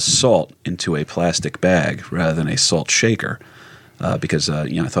salt into a plastic bag rather than a salt shaker because I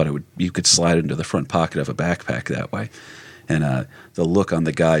thought you could slide it into the front pocket of a backpack that way. And the look on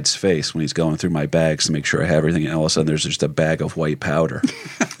the guide's face when he's going through my bags to make sure I have everything, and all of a sudden there's just a bag of white powder.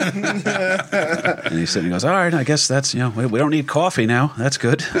 And he's sitting and goes, all right, I guess that's, we don't need coffee now. That's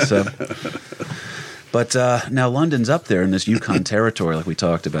good. So, but now London's up there in this Yukon territory like we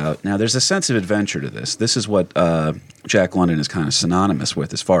talked about. Now there's a sense of adventure to this. This is what Jack London is kind of synonymous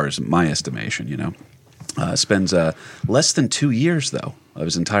with as far as my estimation, Spends less than 2 years, though, of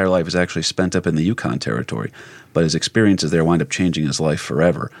his entire life is actually spent up in the Yukon territory. But his experiences there wind up changing his life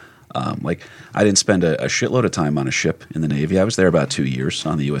forever. I didn't spend a shitload of time on a ship in the Navy. I was there about 2 years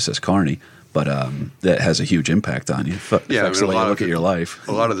on the USS Carney. But that has a huge impact on you. Affects the way you look at your life.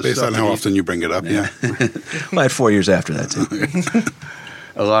 A lot of the Based stuff on how often you bring it up, yeah. Well, I had 4 years after that, too.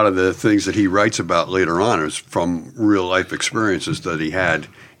 A lot of the things that he writes about later on is from real life experiences that he had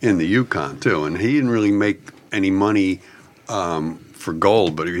in the Yukon too. And he didn't really make any money for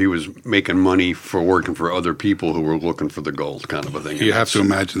gold, but he was making money for working for other people who were looking for the gold, kind of a thing. You have to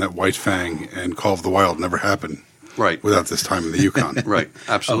imagine that White Fang and Call of the Wild never happened, right? Without this time in the Yukon, right?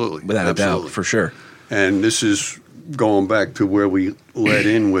 Absolutely, without a doubt, for sure. And this is going back to where we led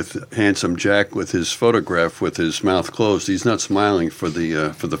in with Handsome Jack with his photograph with his mouth closed. He's not smiling for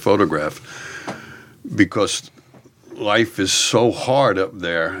the photograph because life is so hard up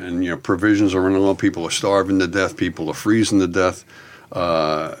there, and provisions are running low. People are starving to death. People are freezing to death,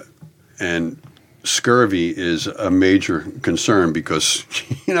 and scurvy is a major concern because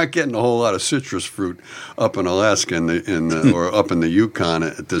you're not getting a whole lot of citrus fruit up in Alaska or up in the Yukon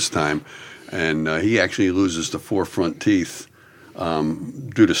at this time. And he actually loses the 4 front teeth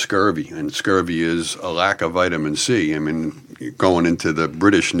due to scurvy, and scurvy is a lack of vitamin C. I mean, going into the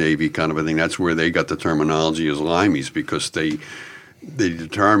British Navy kind of a thing, that's where they got the terminology as limeys, because they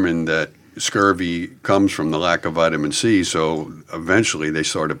determined that scurvy comes from the lack of vitamin C. So eventually they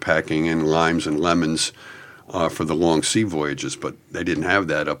started packing in limes and lemons for the long sea voyages, but they didn't have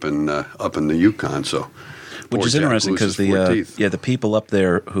that up in the Yukon. So, which is interesting because the people up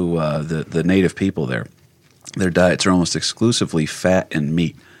there who the native people there, their diets are almost exclusively fat and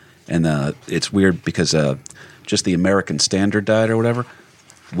meat, and it's weird because just the American standard diet or whatever,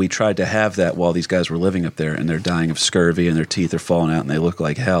 we tried to have that while these guys were living up there, and they're dying of scurvy and their teeth are falling out and they look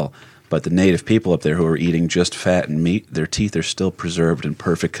like hell. But the native people up there who are eating just fat and meat, their teeth are still preserved in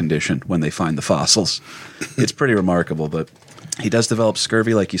perfect condition when they find the fossils. It's pretty remarkable, but he does develop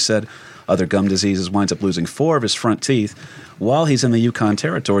scurvy, like you said. Other gum diseases, winds up losing 4 of his front teeth. While he's in the Yukon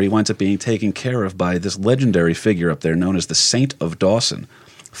Territory, he winds up being taken care of by this legendary figure up there known as the Saint of Dawson,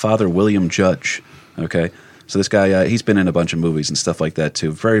 Father William Judge. Okay? So this guy, he's been in a bunch of movies and stuff like that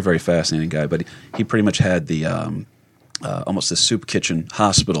too. Very, very fascinating guy, but he pretty much had the almost a soup kitchen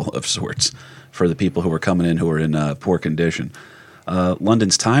hospital of sorts for the people who were coming in who were in poor condition.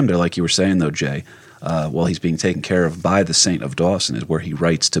 London's time there, like you were saying though, Jay, while he's being taken care of by the Saint of Dawson, is where he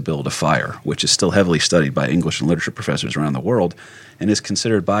writes To Build a Fire, which is still heavily studied by English and literature professors around the world and is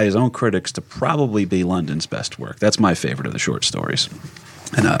considered by his own critics to probably be London's best work. That's my favorite of the short stories.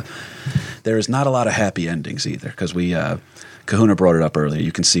 And there is not a lot of happy endings either, because Kahuna brought it up earlier.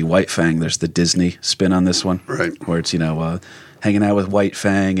 You can see White Fang. There's the Disney spin on this one, right? Where it's hanging out with White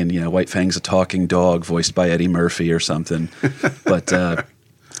Fang, and White Fang's a talking dog voiced by Eddie Murphy or something. But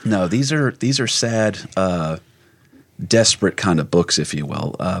no, these are sad, desperate kind of books, if you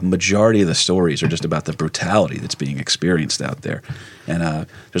will. Majority of the stories are just about the brutality that's being experienced out there, and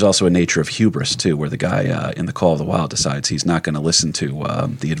there's also a nature of hubris too, where the guy in the Call of the Wild decides he's not going to listen to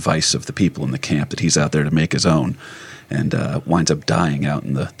the advice of the people in the camp, that he's out there to make his own. And winds up dying out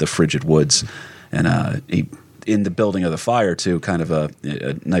in the frigid woods. And he, in the building of the fire, too, kind of a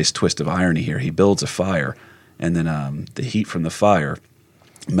nice twist of irony here. He builds a fire, and then the heat from the fire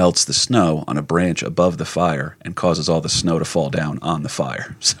melts the snow on a branch above the fire and causes all the snow to fall down on the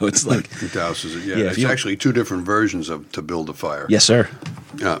fire. So it's like... It douses it, yeah. It's actually 2 different versions of To Build a Fire. Yes, sir.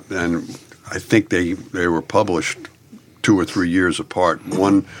 Yeah, and I think they were published 2 or 3 years apart.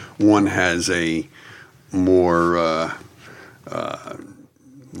 One has a more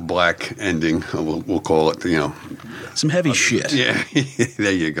black ending, we'll call it, some heavy shit. Yeah,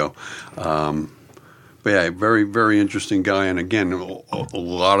 there you go. But yeah, very, very interesting guy. And again, a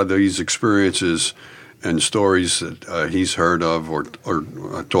lot of these experiences and stories that he's heard of or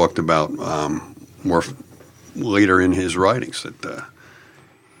talked about more later in his writings. That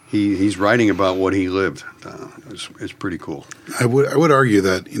he's writing about what he lived. It's pretty cool. I would argue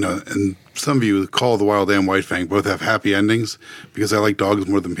that, and some of you, Call of the Wild and White Fang, both have happy endings because I like dogs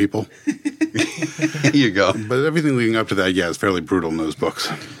more than people. There you go. But everything leading up to that, it's fairly brutal in those books.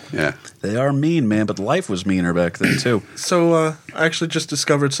 Yeah. They are mean, man, but life was meaner back then, too. So I actually just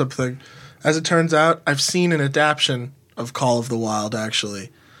discovered something. As it turns out, I've seen an adaptation of Call of the Wild,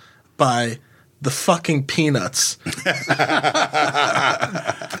 actually, by the fucking Peanuts.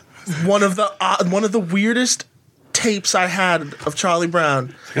 One of the weirdest tapes I had of Charlie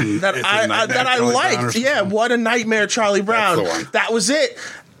Brown that I liked. Yeah, What a Nightmare, Charlie Brown. That was it.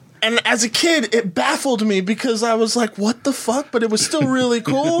 And as a kid, it baffled me because I was like, what the fuck? But it was still really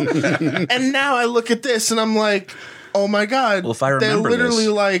cool. And now I look at this and I'm like, oh my God. Well, if I remember they're literally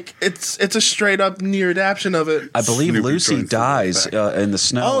this, like, it's a straight up near adaptation of it. I believe Snoopy Lucy dies in the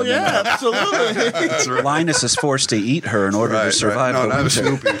snow. Oh, yeah, absolutely. Linus is forced to eat her in order to survive No, the not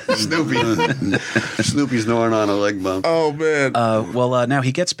winter. Snoopy. Snoopy's gnawing on a leg bump. Oh, man. Now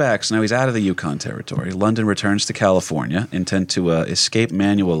he gets back, so now he's out of the Yukon Territory. London returns to California, intent to escape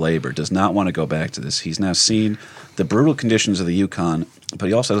manual labor, does not want to go back to this. He's now seen the brutal conditions of the Yukon, but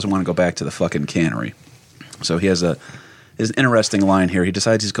he also doesn't want to go back to the fucking cannery. So he has an interesting line here. He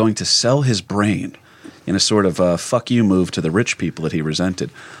decides he's going to sell his brain in a sort of fuck you move to the rich people that he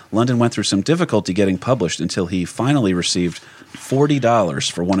resented. London went through some difficulty getting published until he finally received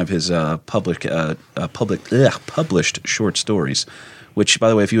 $40 for one of his published short stories, which, by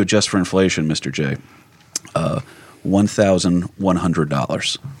the way, if you adjust for inflation, Mr. J,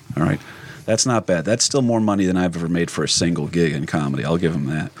 $1,100. All right. That's not bad. That's still more money than I've ever made for a single gig in comedy. I'll give him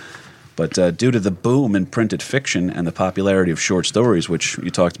that. But due to the boom in printed fiction and the popularity of short stories, which you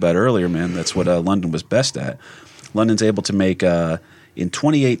talked about earlier, man, that's what London was best at. London's able to make, in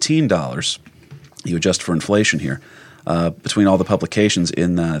 2018 dollars, you adjust for inflation here, between all the publications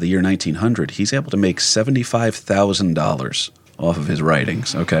in the year 1900, he's able to make $75,000 off of his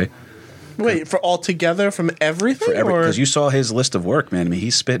writings. Okay. Wait, for all together from everything? Because you saw his list of work, man. I mean,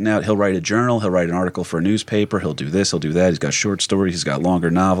 he's spitting out. He'll write a journal. He'll write an article for a newspaper. He'll do this. He'll do that. He's got short stories. He's got longer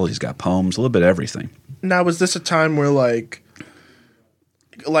novels. He's got poems. A little bit of everything. Now, was this a time where like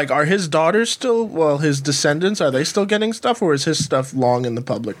are his daughters still? Well, his descendants, are they still getting stuff, or is his stuff long in the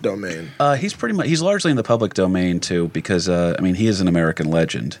public domain? He's largely in the public domain too, because I mean, he is an American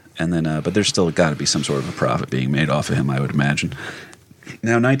legend, and then but there's still got to be some sort of a profit being made off of him, I would imagine.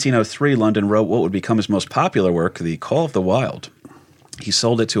 Now, 1903, London wrote what would become his most popular work, The Call of the Wild. He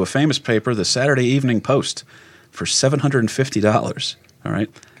sold it to a famous paper, the Saturday Evening Post, for $750. All right.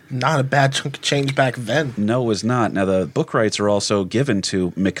 Not a bad chunk of change back then. No, it was not. Now, the book rights are also given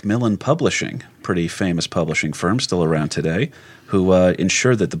to Macmillan Publishing, pretty famous publishing firm still around today, who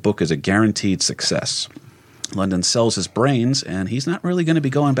ensured that the book is a guaranteed success. London sells his brains, and he's not really going to be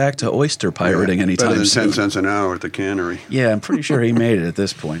going back to oyster pirating anytime better than soon. 10 cents an hour at the cannery. Yeah, I'm pretty sure he made it at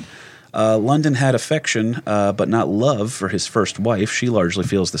this point. London had affection, but not love for his first wife. She largely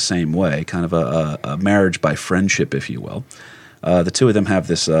feels the same way, kind of a marriage by friendship, if you will. The two of them have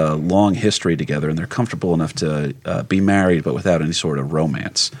this long history together, and they're comfortable enough to be married, but without any sort of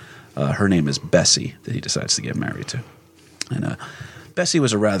romance. Her name is Bessie, that he decides to get married to. And Bessie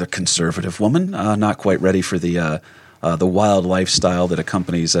was a rather conservative woman, not quite ready for the wild lifestyle that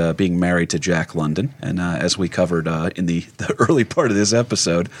accompanies being married to Jack London. And as we covered in the early part of this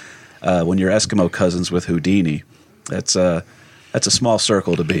episode, when you're Eskimo cousins with Houdini, that's a small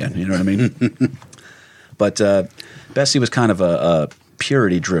circle to be in. You know what I mean? But Bessie was kind of a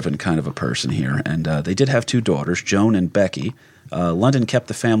purity-driven kind of a person here, and they did have two daughters, Joan and Becky. London kept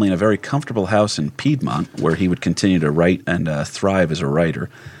the family in a very comfortable house in Piedmont, where he would continue to write and thrive as a writer.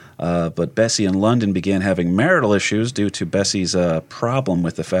 But Bessie and London began having marital issues due to Bessie's problem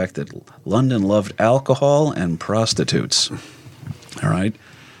with the fact that London loved alcohol and prostitutes. All right?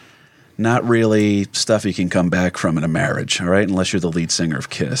 Not really stuff you can come back from in a marriage, all right, unless you're the lead singer of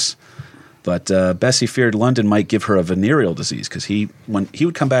Kiss. But Bessie feared London might give her a venereal disease, because when he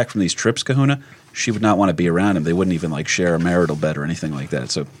would come back from these trips, Kahuna, she would not want to be around him. They wouldn't even like share a marital bed or anything like that.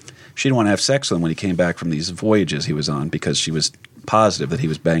 So she didn't want to have sex with him when he came back from these voyages he was on, because she was positive that he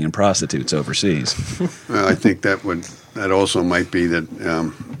was banging prostitutes overseas. Well, I think that also might be that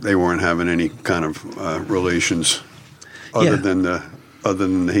they weren't having any kind of relations other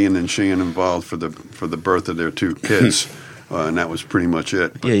than he and Sheehan involved for the birth of their two kids. And that was pretty much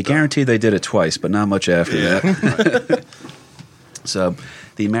it. But, yeah, you guaranteed they did it twice, but not much after that. Right. So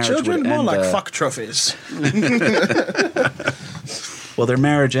the marriage Children would more end, like fuck trophies. Well, their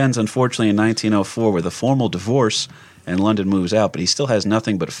marriage ends, unfortunately, in 1904 with a formal divorce, and London moves out, but he still has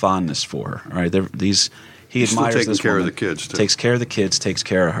nothing but fondness for her. All right, He's still admires taking this care woman, of the kids, too. Takes care of the kids, takes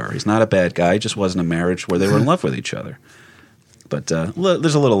care of her. He's not a bad guy. It just wasn't a marriage where they were in love with each other. But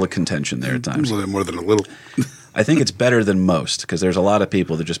there's a little contention there at times. A little bit more than a little. I think it's better than most, because there's a lot of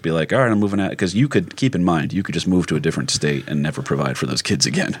people that just be like, all right, I'm moving out. Because you could, keep in mind, you could just move to a different state and never provide for those kids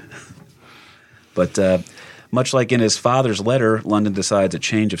again. But much like in his father's letter, London decides a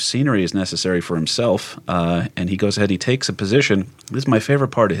change of scenery is necessary for himself, and he goes ahead, he takes a position, this is my favorite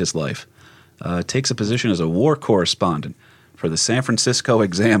part of his life, takes a position as a war correspondent for the San Francisco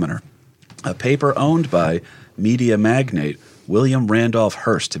Examiner, a paper owned by media magnate William Randolph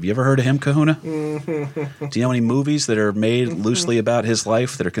Hearst. Have you ever heard of him, Kahuna? Do you know any movies that are made loosely about his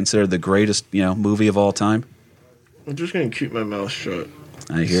life that are considered the greatest, movie of all time? I'm just going to keep my mouth shut.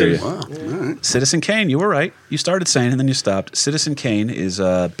 I hear you. Wow. All right. Citizen Kane, you were right. You started saying and then you stopped. Citizen Kane is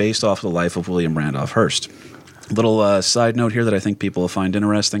based off of the life of William Randolph Hearst. Little side note here that I think people will find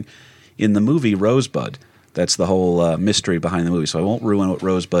interesting. In the movie Rosebud, that's the whole mystery behind the movie, so I won't ruin what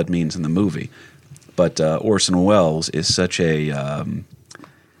Rosebud means in the movie. But Orson Welles is such he's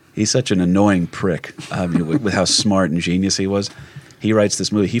such an annoying prick with how smart and genius he was. He writes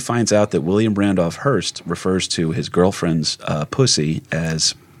this movie. He finds out that William Randolph Hearst refers to his girlfriend's pussy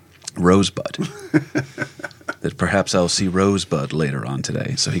as Rosebud. That perhaps I'll see Rosebud later on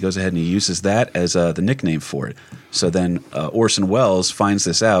today. So he goes ahead and he uses that as the nickname for it. So then Orson Welles finds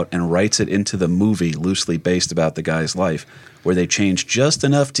this out and writes it into the movie loosely based about the guy's life, where they change just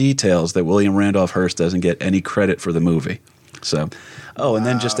enough details that William Randolph Hearst doesn't get any credit for the movie. So, and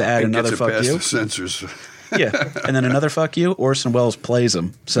then just to add another fuck past you. The censors. Yeah, and then another fuck you, Orson Welles plays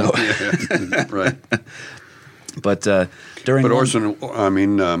him. So, Yeah, right. But during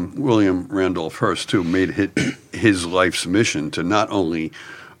William Randolph Hearst too made it his life's mission to not only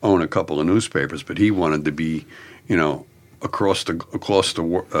own a couple of newspapers, but he wanted to be, across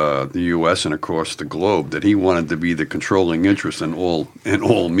the U.S. and across the globe. That he wanted to be the controlling interest in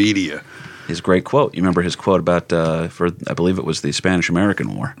all media. his great quote. You remember his quote about, for I believe it was the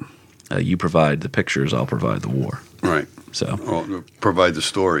Spanish-American War. You provide the pictures, I'll provide the war. Right. So provide the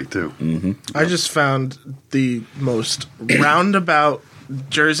story, too. Mm-hmm. I just found the most roundabout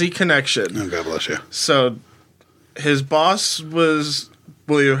Jersey connection. Oh, God bless you. So his boss was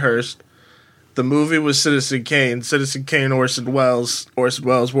William Hearst. The movie was Citizen Kane. Citizen Kane, Orson Welles. Orson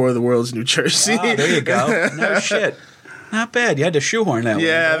Welles, War of the Worlds, New Jersey. Oh, there you go. No shit. Not bad. You had to shoehorn that one.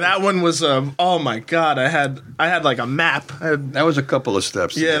 Yeah, that one was. Oh my God! I had like a map. That was a couple of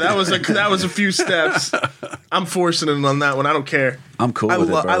steps. Yeah, that was a few steps. I'm forcing it on that one. I don't care. I'm cool with it,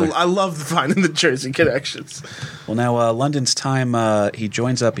 brother. I love finding the Jersey connections. Well, now London's time. He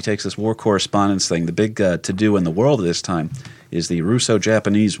joins up. He takes this war correspondence thing. The big to-do in the world at this time is the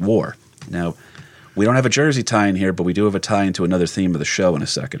Russo-Japanese War. Now, we don't have a Jersey tie-in here, but we do have a tie-in to another theme of the show in a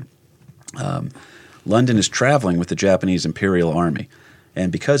second. London is traveling with the Japanese Imperial Army.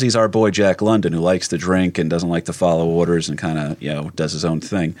 And because he's our boy Jack London, who likes to drink and doesn't like to follow orders and kind of, does his own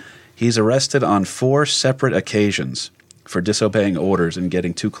thing, he's arrested on 4 separate occasions for disobeying orders and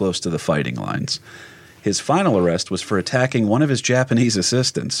getting too close to the fighting lines. His final arrest was for attacking one of his Japanese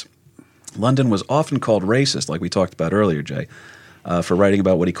assistants. London was often called racist, like we talked about earlier, Jay, for writing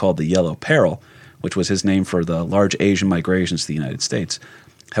about what he called the Yellow Peril, which was his name for the large Asian migrations to the United States.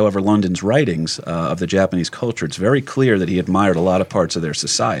 However, London's writings of the Japanese culture, it's very clear that he admired a lot of parts of their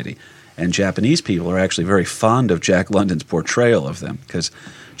society. And Japanese people are actually very fond of Jack London's portrayal of them because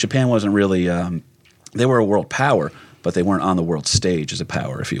Japan wasn't really they were a world power, but they weren't on the world stage as a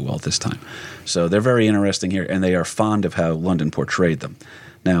power, if you will, at this time. So they're very interesting here, and they are fond of how London portrayed them.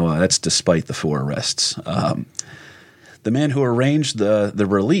 Now, that's despite the 4 arrests. The man who arranged the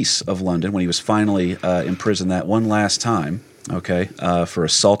release of London when he was finally imprisoned that one last time, for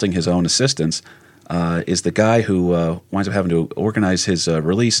assaulting his own assistants, is the guy who winds up having to organize his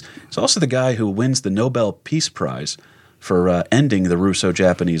release. He's also the guy who wins the Nobel Peace Prize for ending the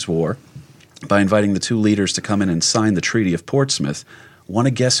Russo-Japanese War by inviting the 2 leaders to come in and sign the Treaty of Portsmouth. Want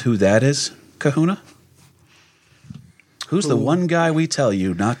to guess who that is, Kahuna? Who's the one guy we tell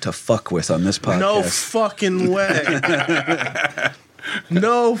you not to fuck with on this podcast? No fucking way.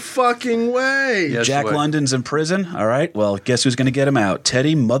 No fucking way. Yes, Jack what? London's in prison, all right? Well, guess who's going to get him out?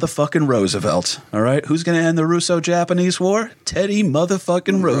 Teddy motherfucking Roosevelt, all right? Who's going to end the Russo-Japanese War? Teddy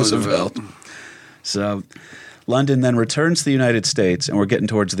motherfucking Roosevelt. So London then returns to the United States, and we're getting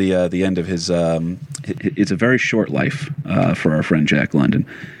towards the end of his it's a very short life for our friend Jack London.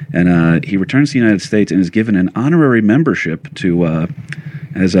 And he returns to the United States and is given an honorary membership to,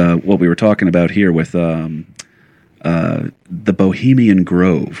 as what we were talking about here with the Bohemian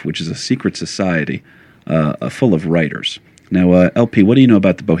Grove, which is a secret society full of writers. Now, LP, what do you know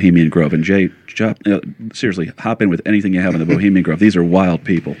about the Bohemian Grove? And Jay, seriously, hop in with anything you have in the Bohemian Grove. These are wild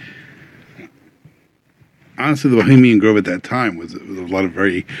people. Honestly, the Bohemian Grove at that time was a lot of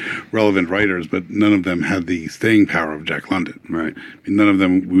very relevant writers, but none of them had the staying power of Jack London. Right. I mean, none of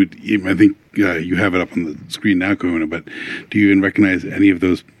them would even, I think you have it up on the screen now, Kahuna, but do you even recognize any of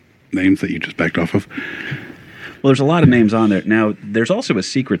those names that you just backed off of? Well, there's a lot of names on there. Now, there's also a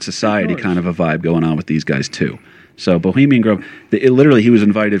secret society kind of a vibe going on with these guys, too. So Bohemian Grove, literally he was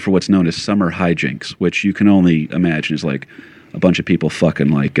invited for what's known as summer hijinks, which you can only imagine is like a bunch of people fucking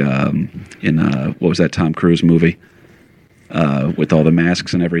like in, what was that Tom Cruise movie? With all the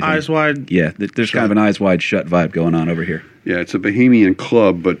masks and everything. Eyes Wide. Yeah, there's kind of an Eyes Wide Shut vibe going on over here. Yeah, it's a Bohemian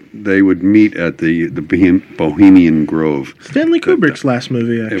club, but they would meet at the Bohemian Grove. Stanley Kubrick's last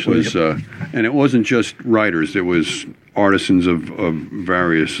movie, actually. It was, and it wasn't just writers. It was artisans of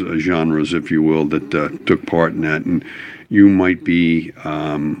various genres, if you will, that took part in that. And you might be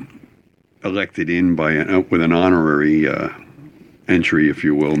elected in with an honorary entry, if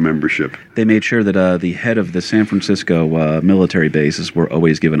you will, membership. They made sure that the head of the San Francisco military bases were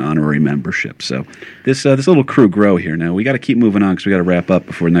always given honorary membership. So this little crew grow here. Now, we got to keep moving on because we got to wrap up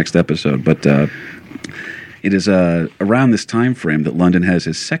before the next episode. But it is around this time frame that London has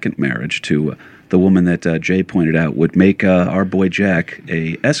his second marriage to the woman that Jay pointed out would make our boy Jack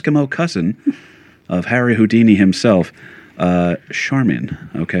a Eskimo cousin of Harry Houdini himself. Charmian,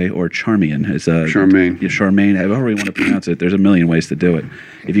 or Charmian is Charmaine. Yeah, Charmaine. However you want to pronounce it, there's a million ways to do it.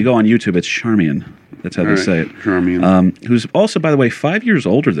 If you go on YouTube, it's Charmian. That's how they say it. Charmian. Who's also, by the way, 5 years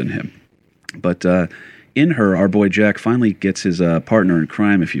older than him. But in her, our boy Jack finally gets his partner in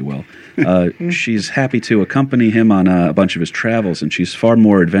crime, if you will. She's happy to accompany him on a bunch of his travels, and she's far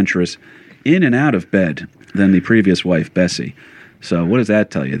more adventurous in and out of bed than the previous wife, Bessie. So what does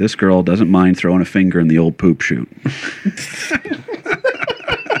that tell you? This girl doesn't mind throwing a finger in the old poop chute.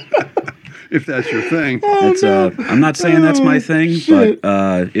 if that's your thing. It's, I'm not saying that's my thing, shit.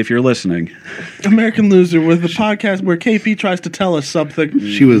 but if you're listening, American Loser was the podcast where KP tries to tell us something.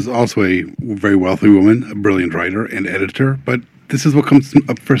 She was also a very wealthy woman, a brilliant writer and editor, but this is what comes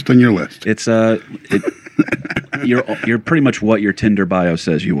up first on your list. it's you're pretty much what your Tinder bio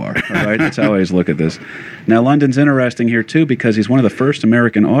says you are. All right, that's how I always look at this. Now, London's interesting here too because he's one of the first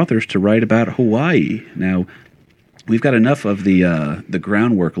American authors to write about Hawaii. Now, we've got enough of the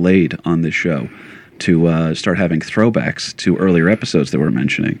groundwork laid on this show to start having throwbacks to earlier episodes that we're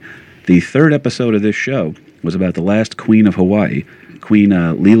mentioning. The third episode of this show was about the last queen of Hawaii, Queen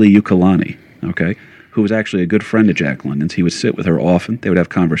Liliuokalani, okay, who was actually a good friend of Jack London's. He would sit with her often. They would have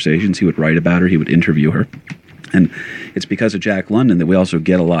conversations. He would write about her. He would interview her. And it's because of Jack London that we also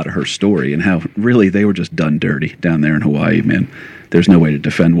get a lot of her story and how really they were just done dirty down there in Hawaii, man. There's no way to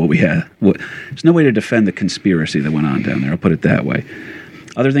defend what we had. There's no way to defend the conspiracy that went on down there. I'll put it that way.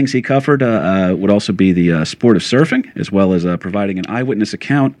 Other things he covered would also be the sport of surfing, as well as providing an eyewitness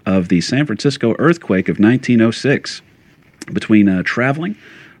account of the San Francisco earthquake of 1906. Between traveling,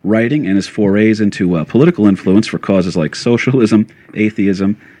 writing, and his forays into political influence for causes like socialism,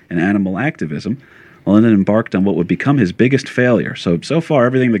 atheism, and animal activism, London embarked on what would become his biggest failure. So far,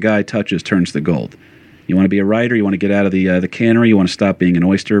 everything the guy touches turns to gold. You want to be a writer? You want to get out of the cannery? You want to stop being an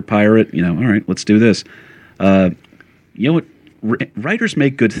oyster pirate? All right, let's do this. You know what? Writers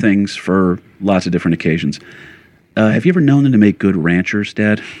make good things for lots of different occasions. Have you ever known them to make good ranchers,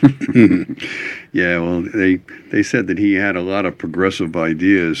 Dad? Yeah, well, they said that he had a lot of progressive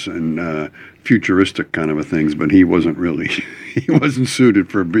ideas and futuristic kind of a things, but he wasn't really, he wasn't suited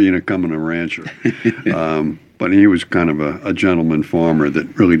for becoming a rancher. But he was kind of a gentleman farmer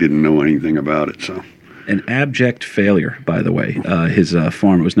that really didn't know anything about it. So, an abject failure, by the way. His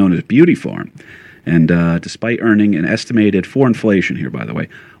farm was known as Beauty Farm. And despite earning an estimated, for inflation here, by the way,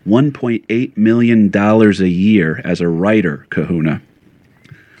 $1.8 million a year as a writer, Kahuna,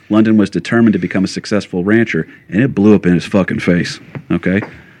 London was determined to become a successful rancher, and it blew up in his fucking face, okay?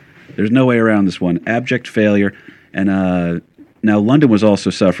 There's no way around this one. Abject failure. And now London was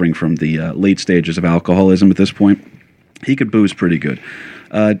also suffering from the late stages of alcoholism at this point. He could booze pretty good.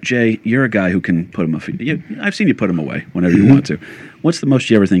 Jay, you're a guy who can put him. I've seen you put him away whenever you want to. What's the most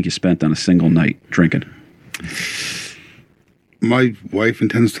you ever think you spent on a single night drinking? My wife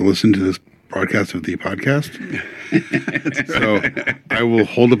intends to listen to this broadcast of the podcast. So I will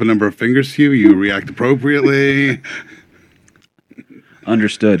hold up a number of fingers to you. You react appropriately.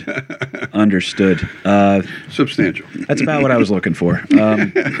 Understood. substantial. That's about what I was looking for.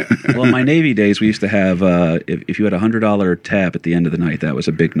 Well, in my Navy days, we used to have, if you had a $100 tab at the end of the night, that was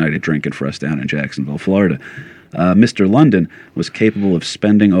a big night of drinking for us down in Jacksonville, Florida. Mr. London was capable of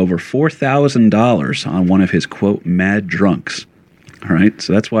spending over $4,000 on one of his, quote, mad drunks. All right?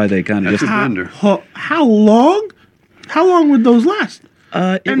 So that's why they kind of just... How long? How long would those last?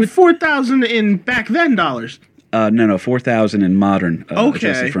 And 4,000 in back then dollars. No, 4,000 in modern, Okay.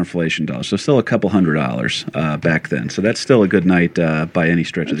 adjusted for inflation dollars. So still a couple $100 back then. So that's still a good night by any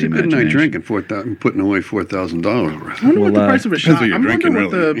stretch That's of the a good imagination. night drinking, putting away $4,000 worth. I wonder what the Well, price of a depends shot. what you're I'm wondering drinking,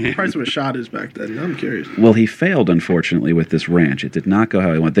 what really. the price of a shot is back then. I'm curious. Well, he failed, unfortunately, with this ranch. It did not go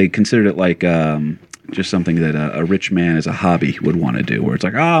how he wanted. They considered it like just something that a rich man as a hobby would want to do, where it's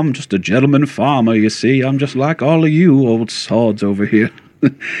like, I'm just a gentleman farmer, you see. I'm just like all of you old sods over here.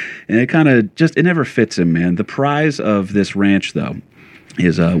 And it kind of just, it never fits him, man. The prize of this ranch, though,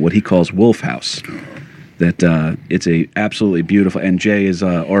 is what he calls Wolf House. That it's a absolutely beautiful, and Jay is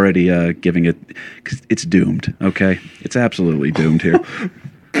already giving it, 'cause it's doomed, okay? It's absolutely doomed here.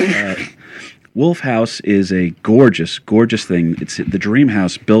 Wolf House is a gorgeous, gorgeous thing. It's the dream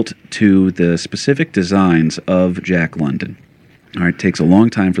house built to the specific designs of Jack London. All right, it takes a long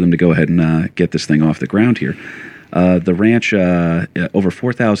time for them to go ahead and get this thing off the ground here. The ranch, over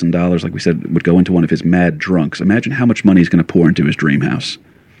 $4,000, like we said, would go into one of his mad drunks. Imagine how much money he's going to pour into his dream house.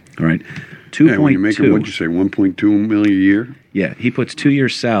 All right, 2.2. Yeah, when you make what'd you say, 1.2 million a year? Yeah, he puts 2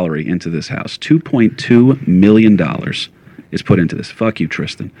 years' salary into this house. $2.2 million is put into this. Fuck you,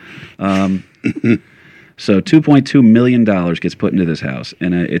 Tristan. So $2.2 million gets put into this house,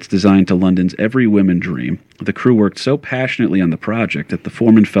 and it's designed to London's every woman dream. The crew worked so passionately on the project that the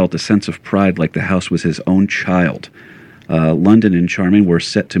foreman felt a sense of pride like the house was his own child. London and Charming were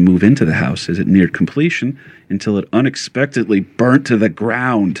set to move into the house as it neared completion until it unexpectedly burnt to the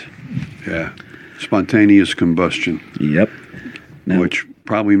ground. Yeah. Spontaneous combustion. Yep. Now, Which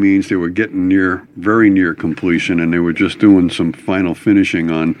probably means they were getting very near completion, and they were just doing some final finishing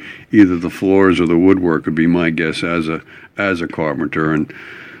on either the floors or the woodwork, would be my guess as a carpenter. And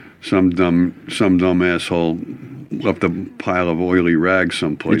some dumb asshole left a pile of oily rags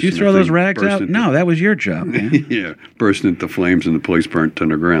someplace. Did you and the throw those thing rags burst out? into- No, that was your job, man. Yeah, burst into flames and the place burnt to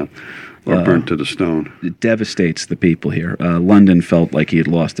the ground, or burnt to the stone. It devastates the people here. London felt like he had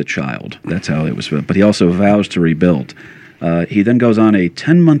lost a child. That's how it was. But he also vows to rebuild. He then goes on a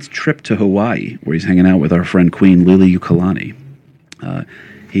 10-month trip to Hawaii, where he's hanging out with our friend Queen Lili Ukulani.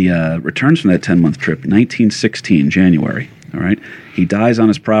 He returns from that 10-month trip, 1916, January. All right. He dies on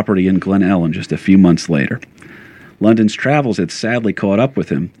his property in Glen Ellen just a few months later. London's travels had sadly caught up with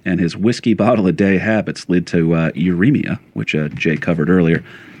him, and his whiskey bottle a day habits led to uremia, which Jay covered earlier.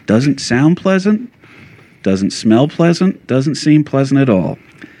 Doesn't sound pleasant, doesn't smell pleasant, doesn't seem pleasant at all.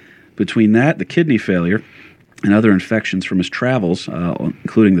 Between that, the kidney failure, and other infections from his travels,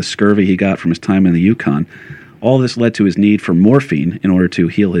 including the scurvy he got from his time in the Yukon, all this led to his need for morphine in order to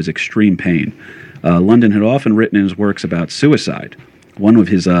heal his extreme pain. London had often written in his works about suicide. One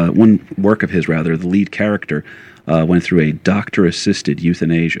work of his, the lead character, went through a doctor-assisted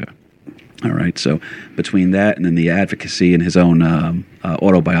euthanasia. All right, so between that and then the advocacy and his own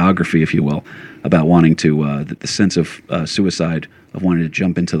autobiography, if you will, about wanting to, the sense of suicide, of wanting to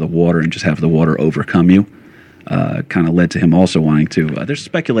jump into the water and just have the water overcome you, kind of led to him also wanting to, there's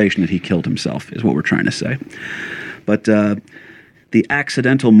speculation that he killed himself, is what we're trying to say. But the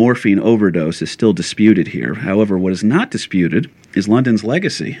accidental morphine overdose is still disputed here. However, what is not disputed is London's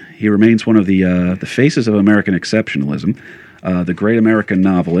legacy. He remains one of the faces of American exceptionalism, the great American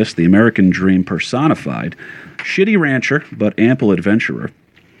novelist, the American dream personified, shitty rancher, but ample adventurer.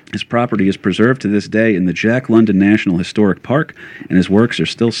 His property is preserved to this day in the Jack London National Historic Park, and his works are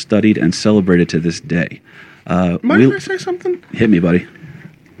still studied and celebrated to this day. Mind if I say something? Hit me, buddy.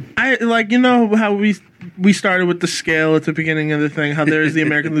 I you know how we started with the scale at the beginning of the thing, how there's the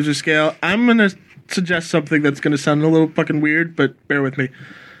American Loser scale. I'm gonna suggest something that's gonna sound a little fucking weird, but bear with me.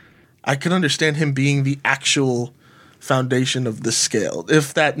 I could understand him being the actual foundation of the scale,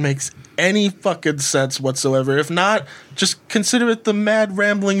 if that makes any fucking sense whatsoever. If not, just consider it the mad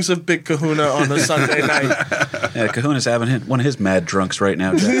ramblings of Big Kahuna on a Sunday night. Yeah, Kahuna's having one of his mad drunks right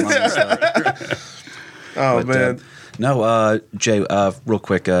now. Jack London's Oh, man. No, Jay, real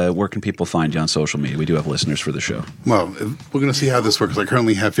quick, where can people find you on social media? We do have listeners for the show. Well, we're going to see how this works. I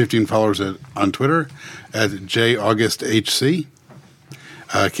currently have 15 followers on Twitter at JAugustHC.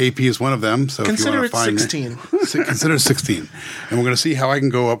 KP is one of them. So Consider if you want it to find 16. Consider 16. And we're going to see how I can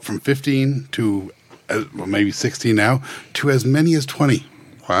go up from 15 to maybe 16 now to as many as 20.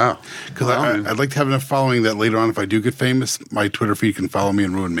 Wow. Because I'd like to have enough following that later on, if I do get famous, my Twitter feed can follow me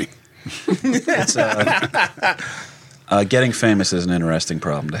and ruin me. It's, getting famous is an interesting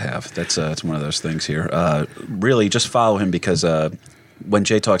problem to have. That's it's one of those things here. Really, just follow him because when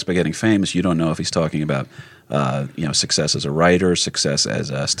Jay talks about getting famous, you don't know if he's talking about success as a writer, success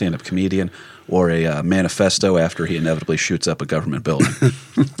as a stand-up comedian, or a manifesto after he inevitably shoots up a government building.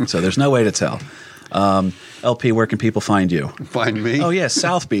 So there's no way to tell. LP, where can people find you? Find me? Oh, yeah,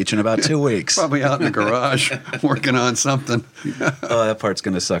 South Beach in about 2 weeks. Probably out in the garage working on something. Oh, that part's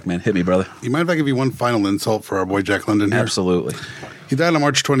going to suck, man. Hit me, brother. You mind if I give you one final insult for our boy Jack London here? Absolutely. He died on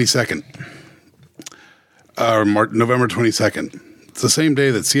March 22nd. November 22nd. It's the same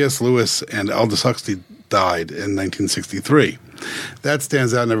day that C.S. Lewis and Aldous Huxley died in 1963. That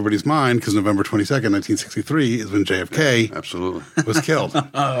stands out in everybody's mind because November 22nd, 1963 is when JFK Absolutely. was killed.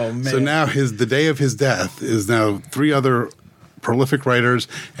 Oh, man. So now the day of his death is now 3 other prolific writers,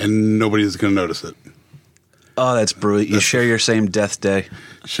 and nobody's going to notice it. Oh, that's brutal. You share your same death day.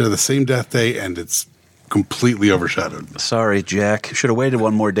 Share the same death day, and it's completely overshadowed. Sorry, Jack. Should have waited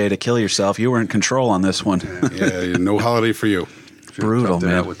one more day to kill yourself. You were in control on this one. Yeah, no holiday for you. Brutal, Toughed it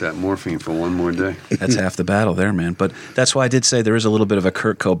man. out with that morphine for one more day. That's half the battle there, man. But that's why I did say there is a little bit of a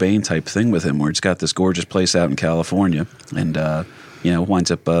Kurt Cobain type thing with him, where he's got this gorgeous place out in California, and winds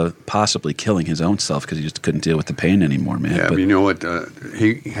up possibly killing his own self because he just couldn't deal with the pain anymore, man. Yeah, but you know what?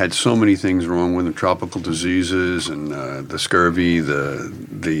 He had so many things wrong with him: tropical diseases and the scurvy,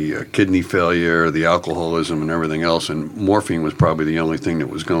 the kidney failure, the alcoholism, and everything else. And morphine was probably the only thing that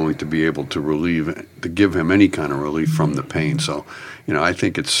was going to be able to give him any kind of relief from the pain. So, I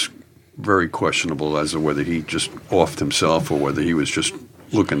think it's very questionable as to whether he just offed himself or whether he was just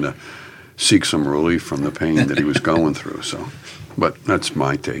looking to seek some relief from the pain that he was going through. So, but that's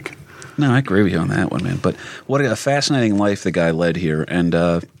my take. No, I agree with you on that one, man. But what a fascinating life the guy led here. And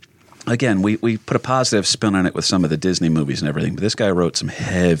again, we put a positive spin on it with some of the Disney movies and everything, but this guy wrote some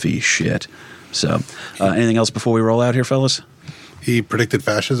heavy shit. So anything else before we roll out here, fellas? He predicted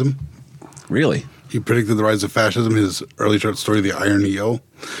fascism. Really? He predicted the rise of fascism. His early short story, The Iron Heel,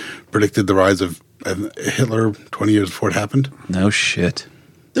 predicted the rise of Hitler 20 years before it happened. No shit.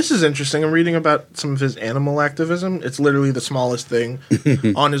 This is interesting. I'm reading about some of his animal activism. It's literally the smallest thing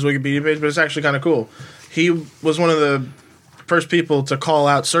on his Wikipedia page, but it's actually kind of cool. He was one of the first people to call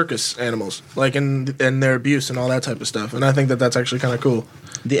out circus animals, like in their abuse and all that type of stuff. And I think that that's actually kind of cool.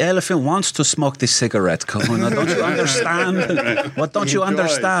 The elephant wants to smoke this cigarette, Kahuna. Don't you understand? What don't you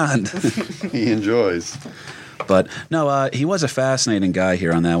understand? He enjoys. But no, he was a fascinating guy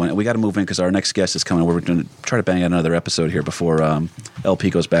here on that one. We got to move in because our next guest is coming. We're going to try to bang out another episode here before LP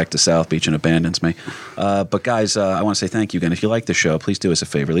goes back to South Beach and abandons me. But guys, I want to say thank you again. If you like the show, please do us a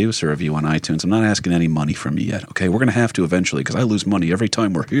favor. Leave us a review on iTunes. I'm not asking any money from you yet, okay? We're going to have to eventually because I lose money every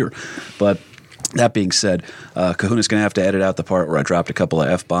time we're here. But that being said, Kahuna's going to have to edit out the part where I dropped a couple of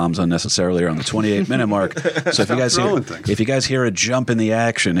F-bombs unnecessarily on the 28-minute mark. So if you guys hear a jump in the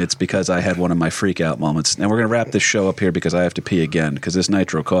action, it's because I had one of my freak-out moments. And we're going to wrap this show up here because I have to pee again because this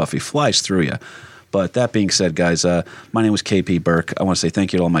nitro coffee flies through you. But that being said, guys, my name was KP Burke. I want to say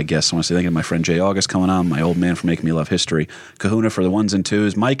thank you to all my guests. I want to say thank you to my friend Jay August coming on, my old man for making me love history, Kahuna for the ones and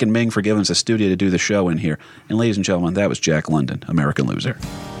twos, Mike and Ming for giving us a studio to do the show in here. And ladies and gentlemen, that was Jack London, American Loser.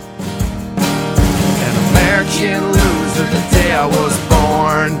 American loser the day I was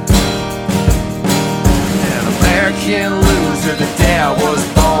born. An American loser the day I was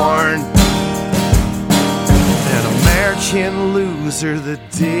born. An American loser the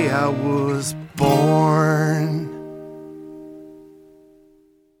day I was born.